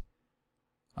 which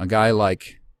a guy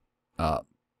like a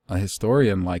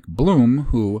historian like Bloom,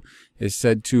 who is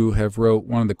said to have wrote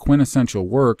one of the quintessential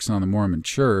works on the Mormon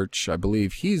Church, I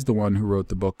believe he's the one who wrote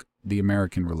the book The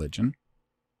American Religion.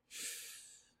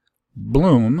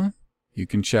 Bloom, you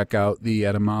can check out the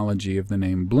etymology of the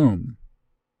name Bloom.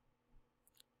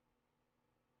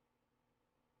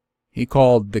 He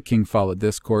called the King Follett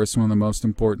Discourse one of the most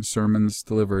important sermons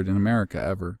delivered in America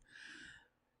ever.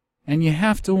 And you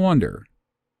have to wonder,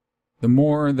 the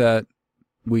more that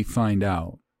we find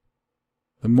out,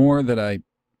 the more that I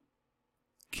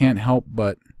can't help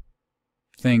but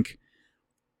think,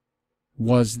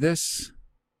 was this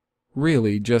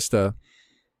really just a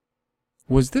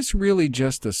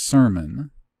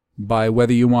sermon by,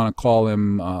 whether you want to call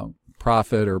him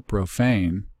prophet or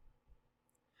profane,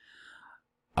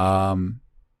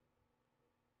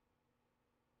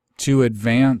 to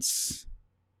advance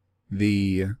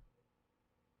the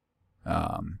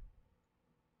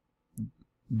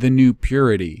new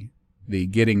purity, the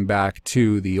getting back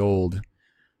to the old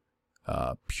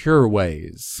pure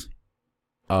ways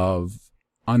of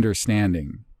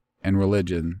understanding and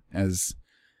religion, as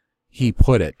he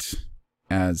put it,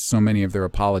 as so many of their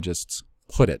apologists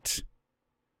put it.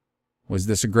 Was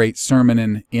this a great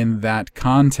sermon in that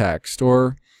context,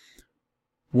 or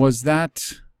was that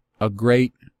a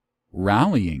great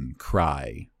rallying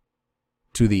cry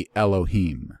to the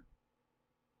Elohim,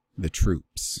 the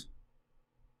troops?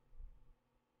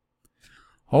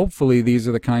 Hopefully these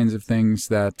are the kinds of things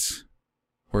that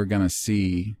we're going to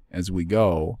see as we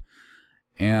go,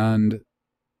 and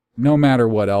no matter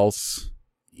what else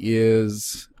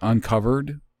is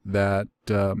uncovered that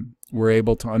we're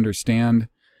able to understand,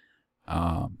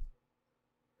 I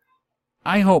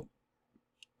hope,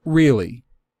 really,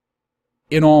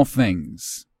 in all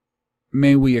things,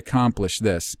 may we accomplish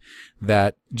this,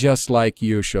 that just like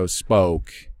Yeshua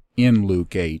spoke in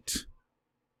Luke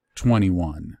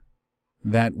 8:21,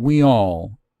 that we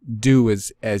all do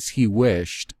as he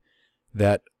wished,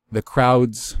 that the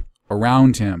crowds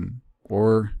around him,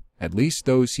 or at least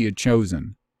those he had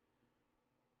chosen,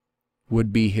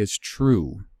 would be his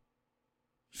true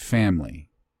family,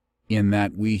 in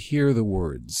that we hear the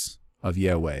words of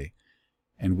Yahweh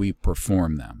and we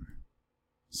perform them.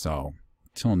 So,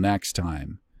 till next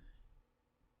time,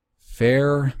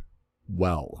 fare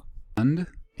well. And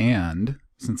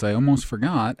since I almost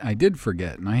forgot, I did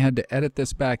forget, and I had to edit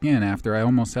this back in after I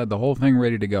almost had the whole thing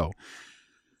ready to go.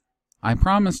 I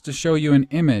promised to show you an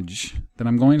image that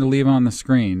I'm going to leave on the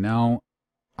screen. Now,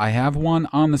 I have one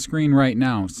on the screen right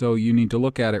now, so you need to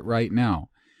look at it right now.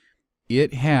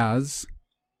 It has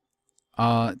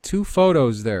 2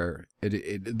 photos there.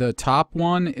 The top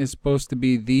one is supposed to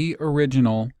be the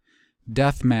original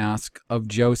death mask of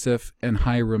Joseph and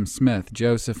Hiram Smith.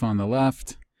 Joseph on the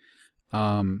left,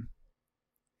 Hiram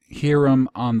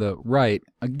on the right.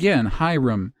 Again,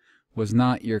 Hiram was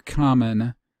not your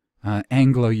common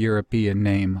Anglo-European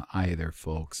name either,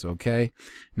 folks, okay?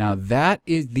 Now,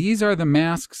 these are the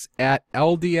masks at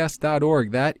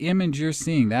LDS.org. That image you're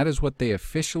seeing, that is what they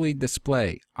officially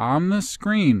display on the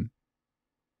screen.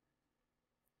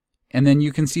 And then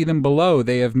you can see them below.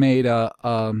 They have made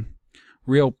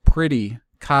real pretty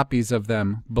copies of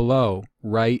them below.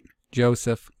 Right,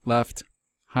 Joseph, left,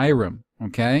 Hiram,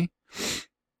 okay?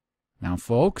 Now,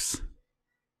 folks,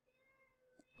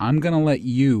 I'm going to let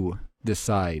you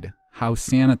decide how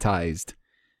sanitized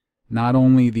not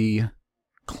only the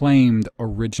claimed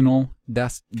original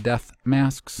death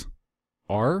masks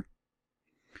are,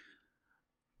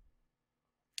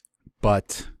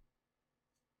 but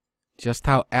just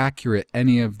how accurate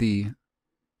any of the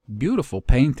beautiful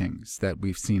paintings that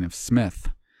we've seen of Smith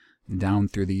down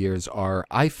through the years are.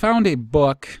 I found a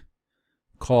book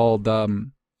called, I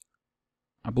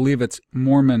believe it's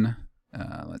Mormon,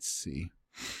 let's see,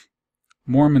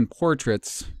 Mormon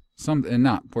Portraits,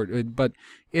 but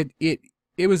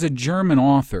it was a German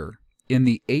author in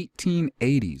the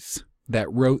 1880s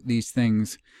that wrote these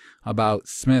things about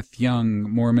Smith, Young,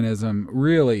 Mormonism,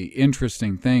 really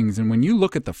interesting things. And when you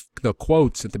look at the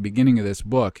quotes at the beginning of this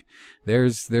book,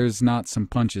 there's not some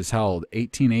punches held.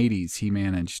 1880s he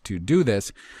managed to do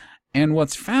this. And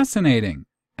what's fascinating,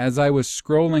 as I was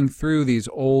scrolling through these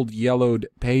old yellowed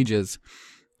pages,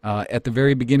 at the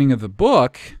very beginning of the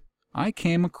book, I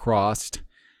came across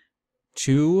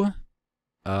 2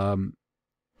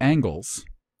 angles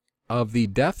of the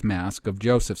death mask of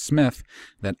Joseph Smith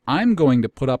that I'm going to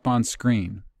put up on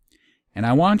screen. And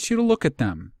I want you to look at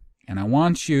them. And I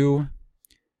want you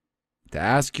to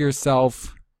ask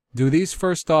yourself, do these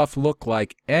first off look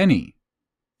like any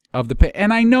of the...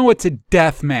 And I know it's a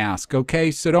death mask,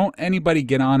 okay? So don't anybody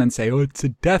get on and say, oh, it's a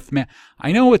death mask.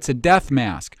 I know it's a death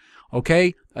mask,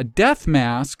 okay? A death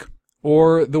mask,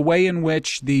 or the way in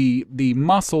which the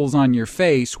muscles on your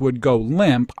face would go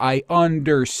limp, I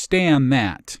understand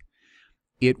that.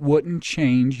 It wouldn't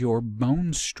change your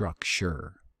bone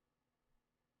structure.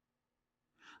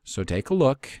 So take a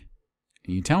look,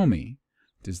 and you tell me,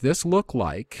 does this look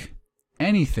like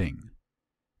anything,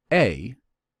 A,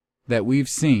 that we've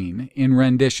seen in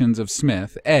renditions of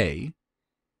Smith, A,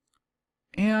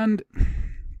 and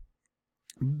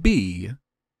B,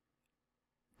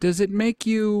 does it make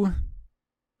you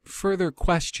further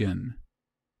question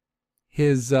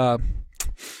his, how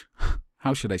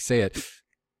should I say it,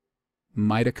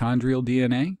 mitochondrial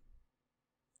DNA?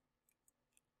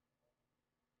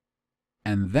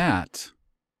 And at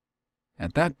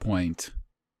that point,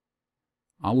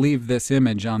 I'll leave this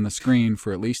image on the screen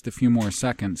for at least a few more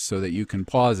seconds so that you can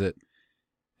pause it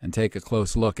and take a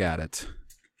close look at it.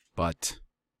 But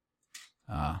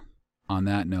on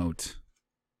that note,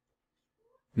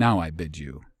 now I bid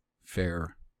you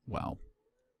farewell.